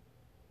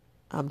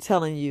 I'm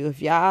telling you,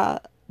 if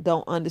y'all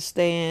don't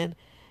understand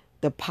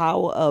the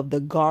power of the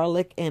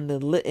garlic and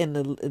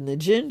the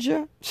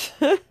ginger,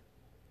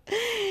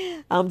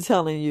 I'm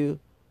telling you,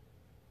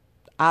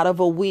 out of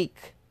a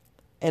week,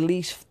 at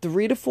least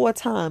 3 to 4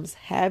 times,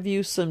 have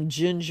you some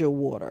ginger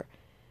water.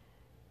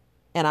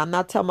 And I'm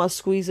not talking about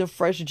squeezing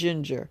fresh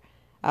ginger.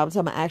 I'm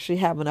talking about actually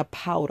having a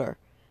powder.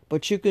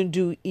 But you can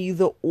do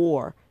either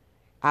or.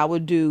 I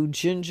would do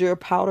ginger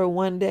powder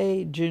one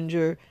day,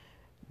 ginger,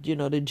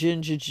 the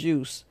ginger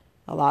juice.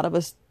 A lot of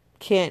us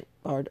can't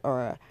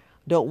or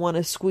don't want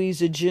to squeeze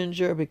the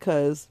ginger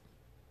because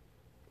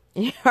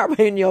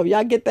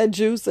y'all get that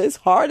juice. It's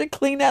hard to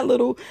clean that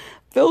little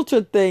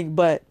filter thing,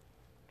 but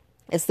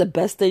it's the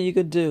best thing you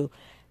could do.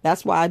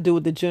 That's why I do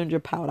with the ginger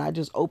powder. I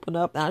just open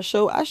up and I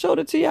showed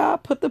it to y'all.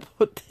 Put the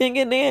thing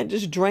in there and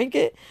just drink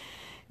it.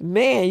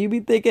 Man, you be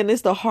thinking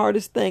it's the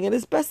hardest thing, and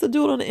it's best to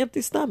do it on an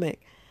empty stomach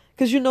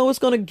because it's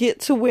going to get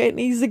to where it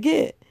needs to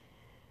get.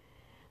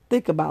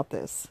 Think about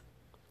this.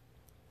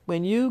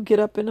 When you get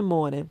up in the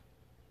morning,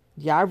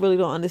 y'all really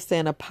don't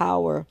understand the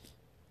power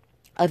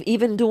of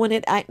even doing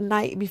it at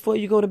night before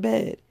you go to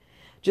bed.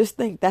 Just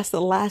think that's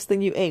the last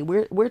thing you ate.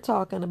 We're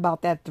talking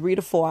about that 3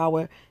 to 4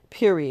 hour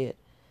period.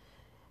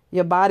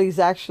 Your body's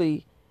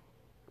actually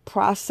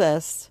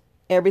processed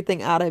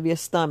everything out of your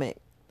stomach.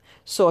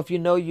 So if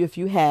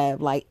you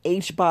have like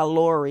H.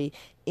 pylori,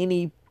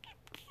 any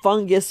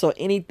fungus or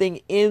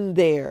anything in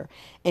there,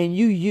 and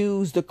you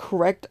use the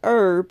correct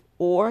herb,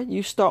 or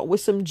you start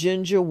with some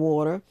ginger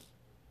water,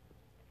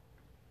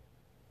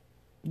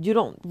 you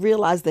don't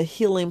realize the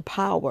healing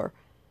power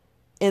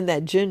in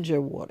that ginger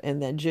water,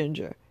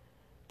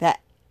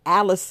 that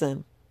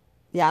allicin.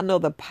 Yeah, I know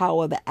the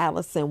power of the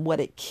allicin, what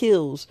it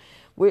kills.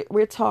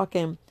 We're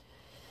talking,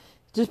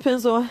 just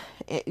depends on,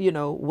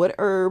 what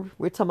herb.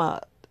 We're talking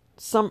about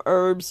some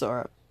herbs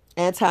are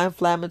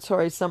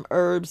anti-inflammatory. Some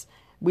herbs,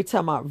 we're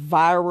talking about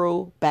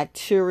viral,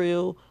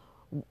 bacterial.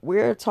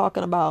 We're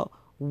talking about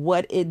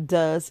what it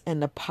does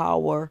and the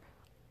power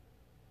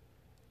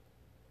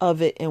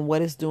of it and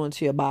what it's doing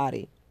to your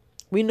body.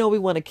 We know we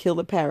want to kill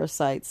the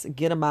parasites,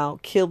 get them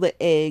out, kill the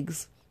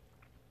eggs,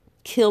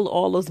 kill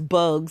all those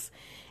bugs,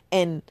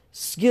 and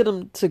get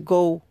them to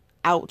go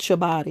out your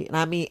body. And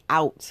I mean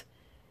out,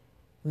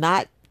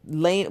 not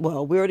laying.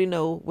 Well, we already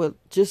know. Well,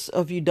 just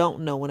if you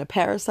don't know, when the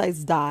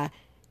parasites die,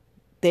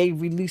 they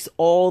release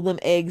all them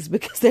eggs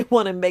because they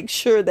want to make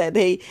sure that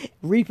they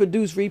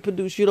reproduce.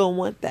 You don't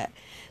want that.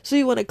 So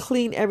you want to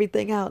clean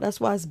everything out. That's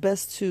why it's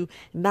best to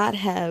not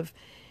have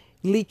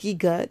leaky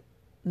gut,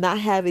 not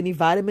have any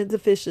vitamin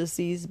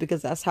deficiencies,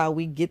 because that's how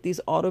we get these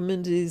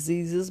autoimmune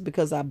diseases,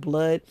 because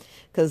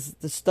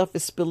the stuff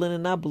is spilling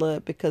in our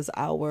blood, because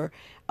our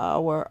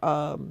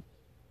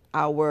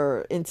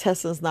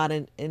intestines not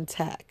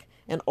intact.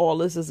 And all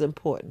this is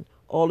important.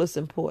 All is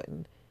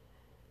important.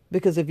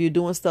 Because if you're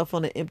doing stuff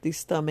on an empty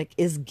stomach,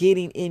 it's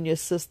getting in your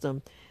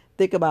system.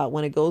 Think about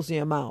when it goes in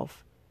your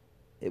mouth.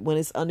 When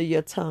it's under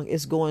your tongue,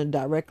 it's going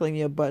directly in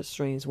your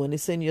bloodstreams. When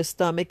it's in your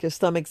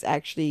stomach's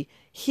actually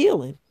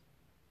healing.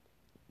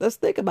 Let's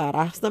think about it.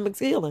 Our stomach's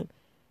healing.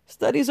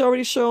 Studies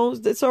already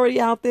shown, it's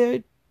already out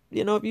there.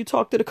 If you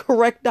talk to the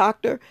correct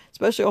doctor,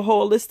 especially a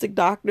holistic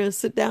doctor, and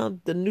sit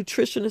down, the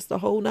nutritionist, the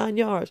whole 9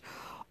 yards,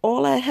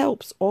 all that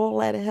helps. All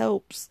that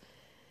helps.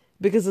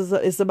 Because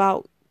it's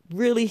about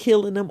really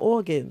healing them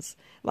organs.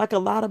 Like a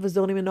lot of us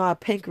don't even know our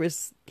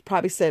pancreas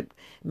probably said,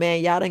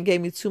 man, y'all done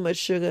gave me too much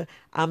sugar.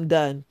 I'm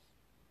done.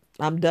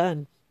 A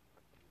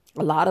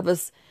lot of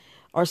us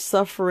are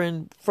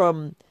suffering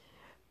from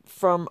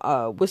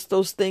what's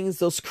those things,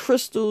 those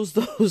crystals,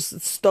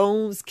 those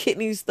stones,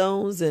 kidney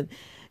stones and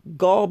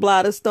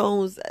gallbladder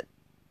stones.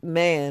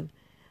 Man,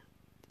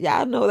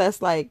 y'all know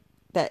that's like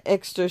that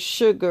extra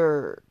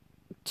sugar,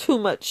 too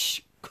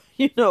much,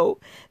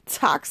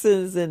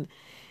 toxins and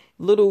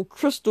little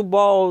crystal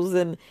balls,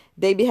 and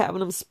they be having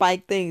them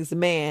spike things.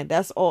 Man,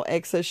 that's all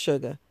excess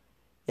sugar.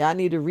 Y'all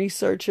need to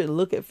research it,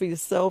 look it for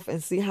yourself,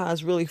 and see how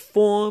it's really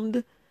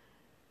formed,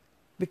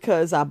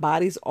 because our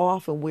body's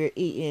off and we're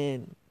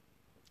eating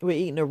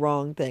the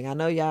wrong thing. I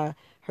know y'all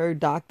heard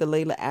Dr.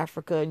 Layla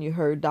Africa and you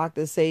heard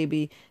Dr.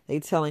 Sebi. They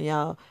telling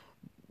y'all,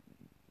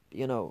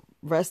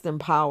 rest in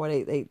power.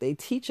 They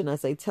teaching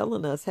us, they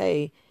telling us,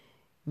 hey,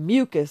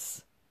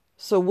 mucus.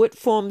 So what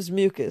forms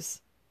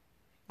mucus?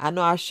 I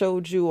know I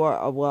showed you,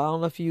 or well, I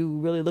don't know if you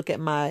really look at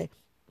my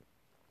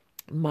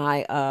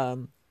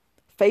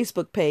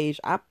Facebook page.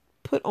 I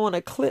put on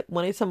a clip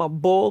when they talking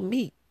about boiled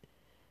meat.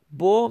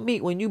 Boiled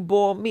meat. When you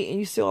boil meat and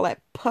you see all that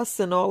pus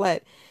and all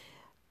that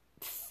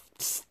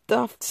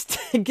stuff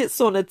gets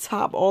on the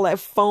top, all that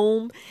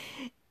foam,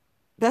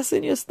 that's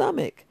in your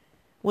stomach.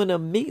 When the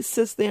meat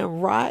sits there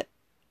and rot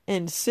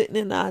and sitting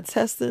in our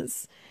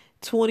intestines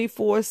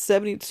 24,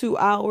 72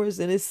 hours,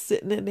 and it's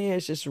sitting in there,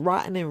 it's just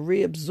rotting and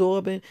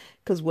reabsorbing,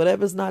 because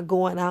whatever's not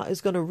going out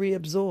is going to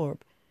reabsorb.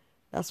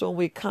 That's when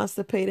we're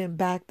constipated and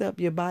backed up.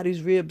 Your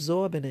body's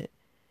reabsorbing it.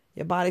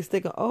 Your body's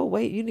thinking, oh,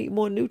 wait, you need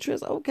more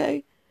nutrients?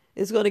 Okay.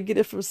 It's going to get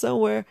it from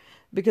somewhere,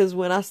 because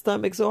when our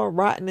stomachs are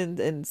rotten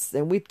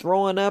and we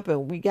throwing up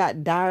and we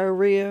got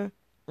diarrhea,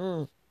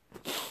 we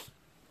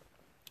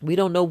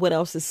don't know what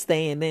else is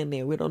staying in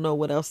there. We don't know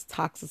what else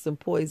toxins and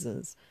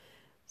poisons.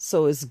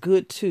 So it's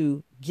good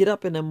to get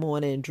up in the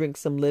morning and drink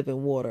some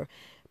living water.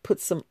 Put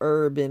some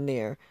herb in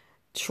there.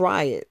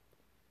 Try it.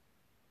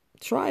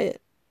 Try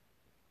it.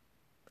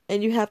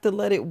 And you have to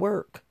let it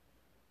work.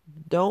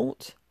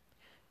 Don't.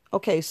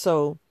 Okay,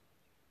 so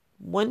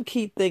one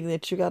key thing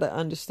that you got to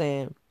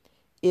understand,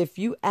 if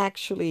you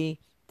actually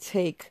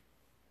take,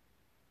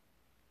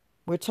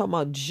 we're talking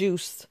about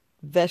juiced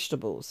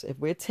vegetables, if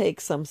we take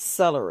some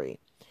celery,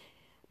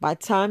 by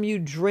the time you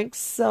drink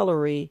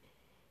celery,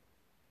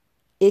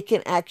 it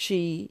can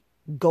actually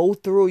go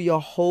through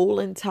your whole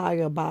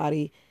entire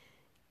body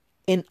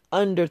in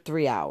under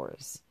 3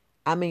 hours.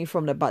 I mean,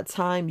 by the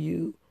time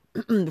you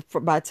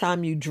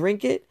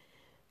drink it,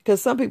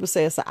 because some people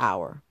say it's an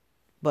hour,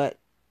 but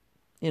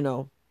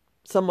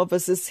some of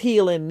us is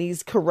healing,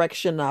 needs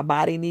correction. Our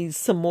body needs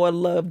some more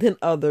love than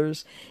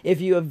others. If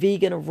you're a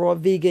vegan, a raw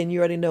vegan, you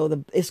already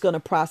know it's going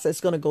to process,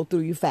 it's going to go through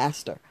you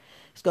faster.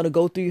 It's going to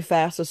go through you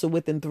faster. So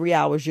within 3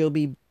 hours, you'll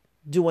be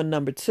doing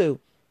number 2.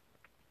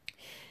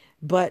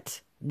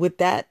 But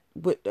with a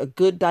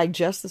good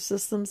digestive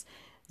systems,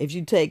 if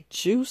you take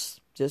juice,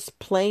 just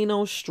plain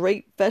old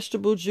straight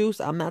vegetable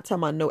juice, I'm not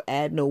talking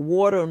about no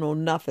water, no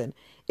nothing.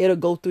 It'll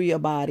go through your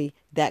body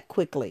that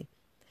quickly.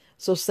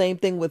 So same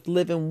thing with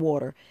living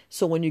water.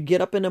 So when you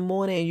get up in the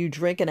morning and you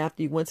drink, and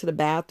after you went to the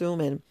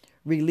bathroom and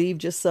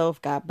relieved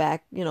yourself, got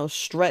back,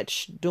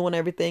 stretched, doing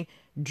everything,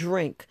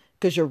 drink.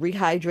 Because you're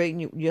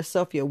rehydrating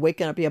yourself, you're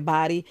waking up your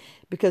body.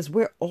 Because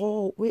we're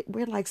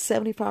like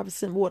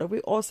 75% water. We're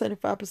all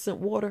 75%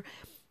 water.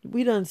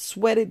 We done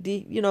sweated,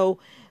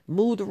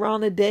 moved around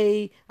the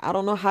day. I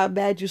don't know how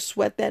bad you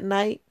sweat that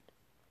night.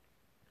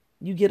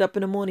 You get up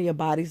in the morning, your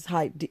body's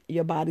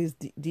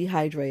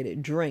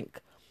dehydrated. Drink.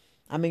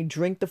 I mean,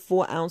 drink the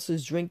 4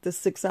 ounces, drink the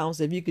 6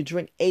 ounces. If you could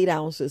drink 8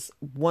 ounces,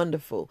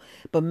 wonderful.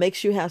 But make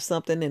sure you have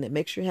something in it.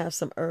 Make sure you have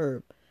some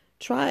herb.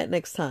 Try it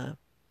next time.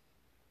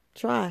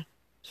 Try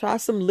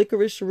some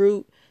licorice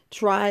root.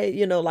 Try,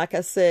 like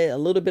I said, a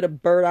little bit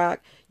of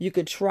burdock. You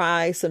could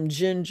try some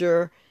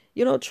ginger.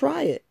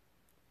 Try it.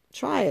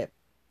 Try it.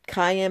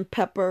 Cayenne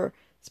pepper,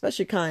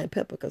 especially cayenne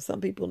pepper, because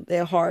some people,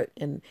 their heart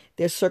and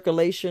their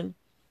circulation.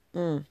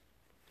 But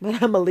I'm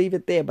going to leave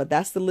it there. But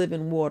that's the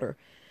living water.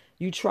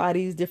 You try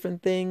these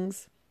different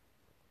things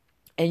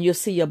and you'll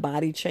see your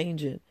body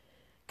changing,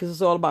 because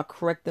it's all about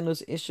correcting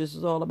those issues.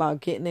 It's all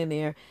about getting in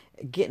there,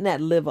 getting that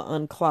liver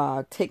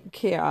unclogged, taking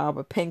care of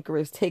our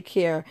pancreas, take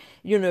care,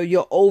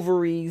 your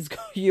ovaries,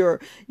 your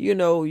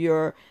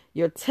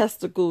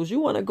testicles. You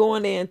want to go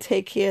in there and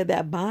take care of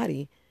that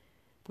body,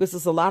 because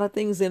there's a lot of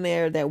things in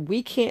there that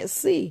we can't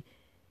see.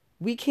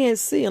 We can't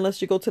see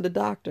unless you go to the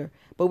doctor.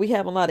 But we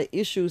have a lot of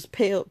issues,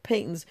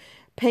 pains,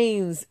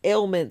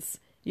 ailments,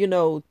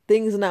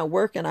 things not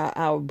working.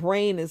 Our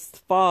brain is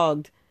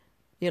fogged,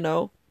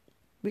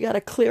 We got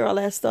to clear all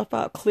that stuff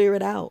out, clear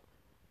it out.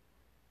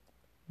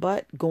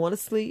 But going to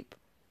sleep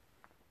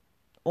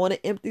on an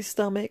empty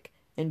stomach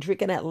and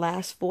drinking that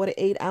last 4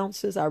 to 8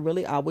 ounces, I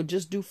would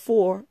just do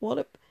 4.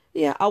 Well,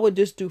 I would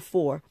just do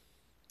 4.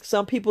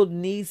 Some people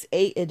needs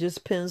 8. It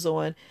just depends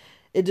on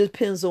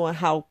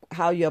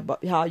how your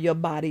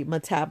body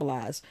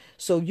metabolizes.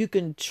 So you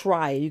can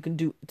try. You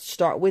can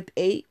start with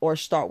 8 or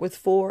start with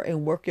 4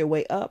 and work your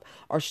way up,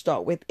 or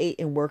start with 8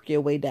 and work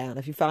your way down.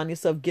 If you find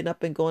yourself getting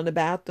up and going to the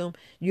bathroom,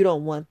 you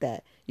don't want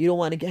that. You don't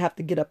want to have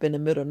to get up in the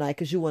middle of the night,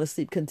 because you want to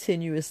sleep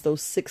continuous,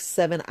 those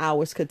 6-7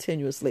 hours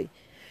continuously.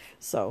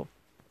 So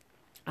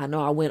I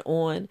know I went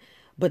on,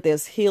 but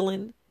there's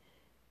healing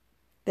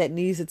that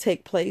needs to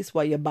take place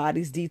while your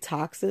body's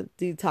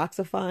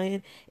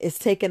detoxifying. It's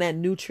taking that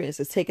nutrients,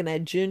 it's taking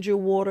that ginger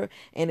water,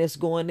 and it's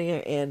going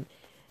there and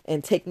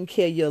taking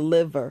care of your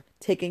liver,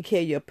 taking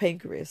care of your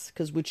pancreas,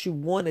 because what you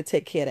want to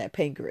take care of that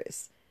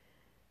pancreas.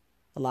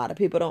 A lot of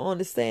people don't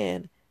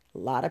understand. A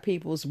lot of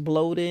people's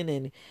bloating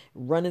and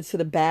running to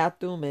the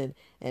bathroom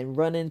and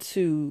running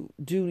to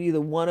do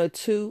either 1 or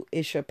 2.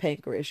 It's your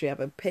pancreas. You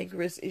have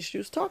pancreas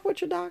issues. Talk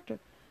with your doctor.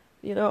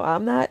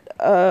 I'm not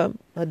a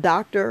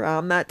doctor.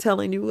 I'm not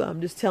telling you.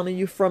 I'm just telling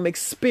you from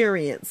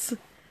experience.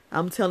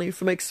 I'm telling you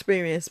from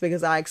experience,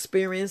 because I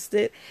experienced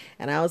it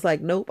and I was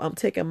like, nope, I'm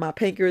taking my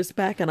pancreas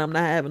back and I'm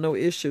not having no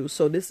issues.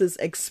 So this is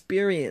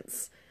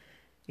experience.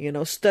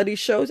 Study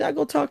shows. I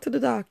go talk to the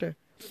doctor.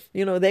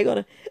 They're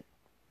going to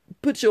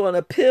put you on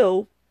a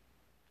pill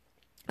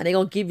and they're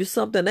going to give you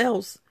something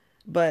else.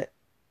 But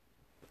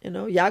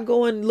y'all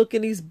go and look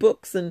in these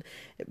books and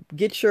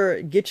get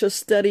your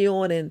study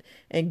on,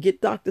 and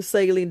get Dr.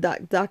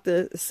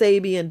 Dr.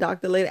 Sebi and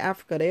Dr. Lady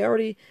Africa. They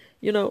already,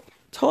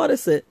 taught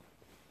us it.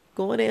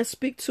 Go in there and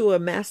speak to a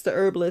master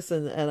herbalist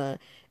and a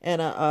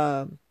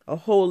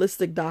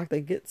holistic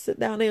doctor. Sit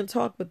down there and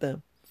talk with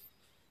them.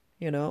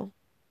 You know,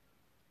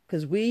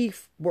 because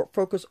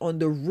focus on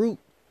the root.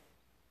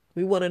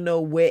 We want to know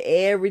where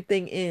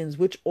everything ends,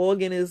 which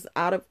organ is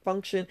out of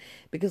function,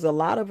 because a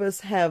lot of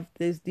us have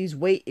these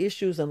weight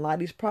issues and a lot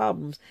of these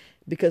problems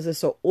because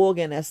it's an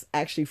organ that's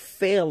actually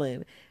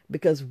failing,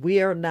 because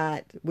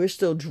we're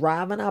still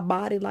driving our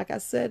body. Like I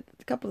said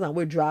a couple of times,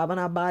 we're driving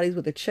our bodies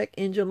with a check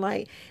engine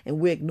light, and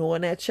we're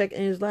ignoring that check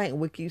engine light,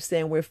 and we keep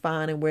saying we're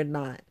fine and we're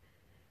not.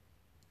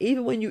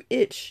 Even when you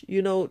itch,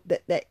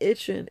 that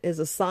itching is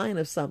a sign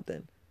of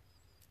something.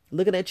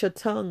 Looking at your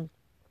tongue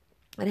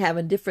and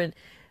having different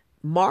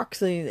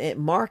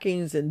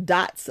markings and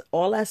dots,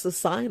 all that's a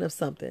sign of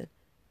something.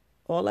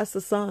 All that's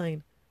a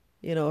sign.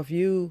 If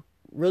you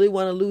really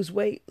want to lose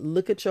weight,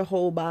 look at your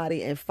whole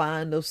body and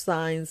find those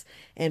signs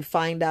and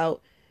find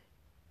out.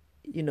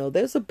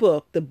 There's a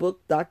book, the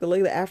book Dr.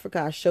 Layla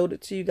Africa, I showed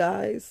it to you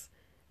guys.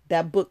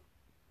 That book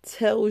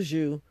tells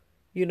you,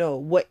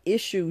 what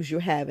issues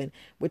you're having.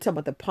 We're talking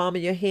about the palm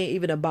of your hand,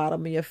 even the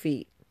bottom of your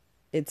feet.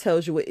 It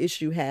tells you what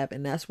issue you have,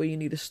 and that's where you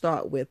need to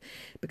start with,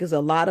 because a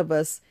lot of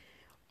us,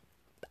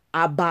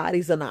 our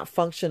bodies are not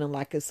functioning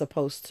like it's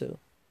supposed to.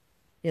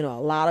 A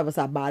lot of us,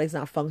 our bodies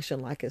not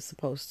functioning like it's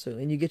supposed to.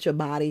 And you get your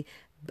body,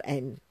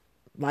 and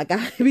like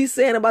I be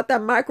saying about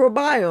that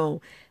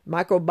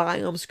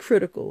microbiome's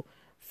critical.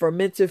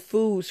 Fermented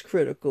foods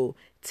critical.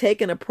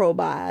 Taking a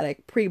probiotic,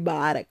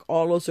 prebiotic,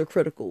 all those are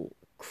critical.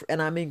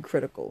 And I mean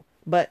critical.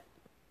 But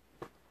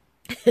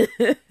I'm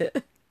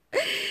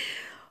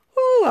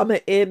going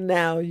to end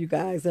now, you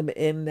guys. I'm going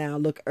to end now.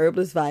 Look,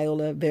 Herbalist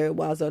Viola, Very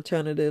Wise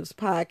Alternatives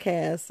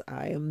podcast.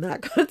 I am not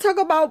going to talk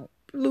about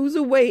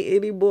losing weight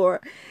anymore.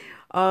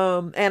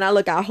 And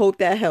I hope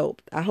that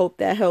helped.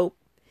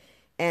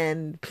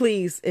 And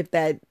please,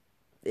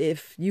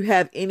 if you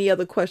have any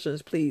other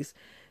questions, please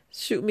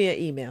shoot me an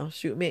email.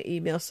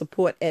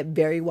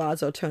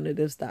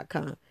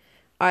 support@verywisealternatives.com.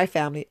 All right,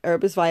 family.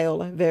 Herbalist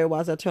Viola, Very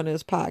Wise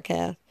Alternatives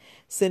podcast.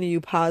 Sending you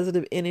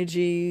positive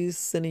energies,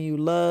 sending you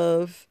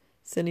love,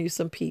 sending you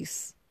some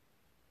peace.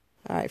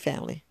 All right,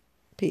 family.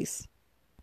 Peace.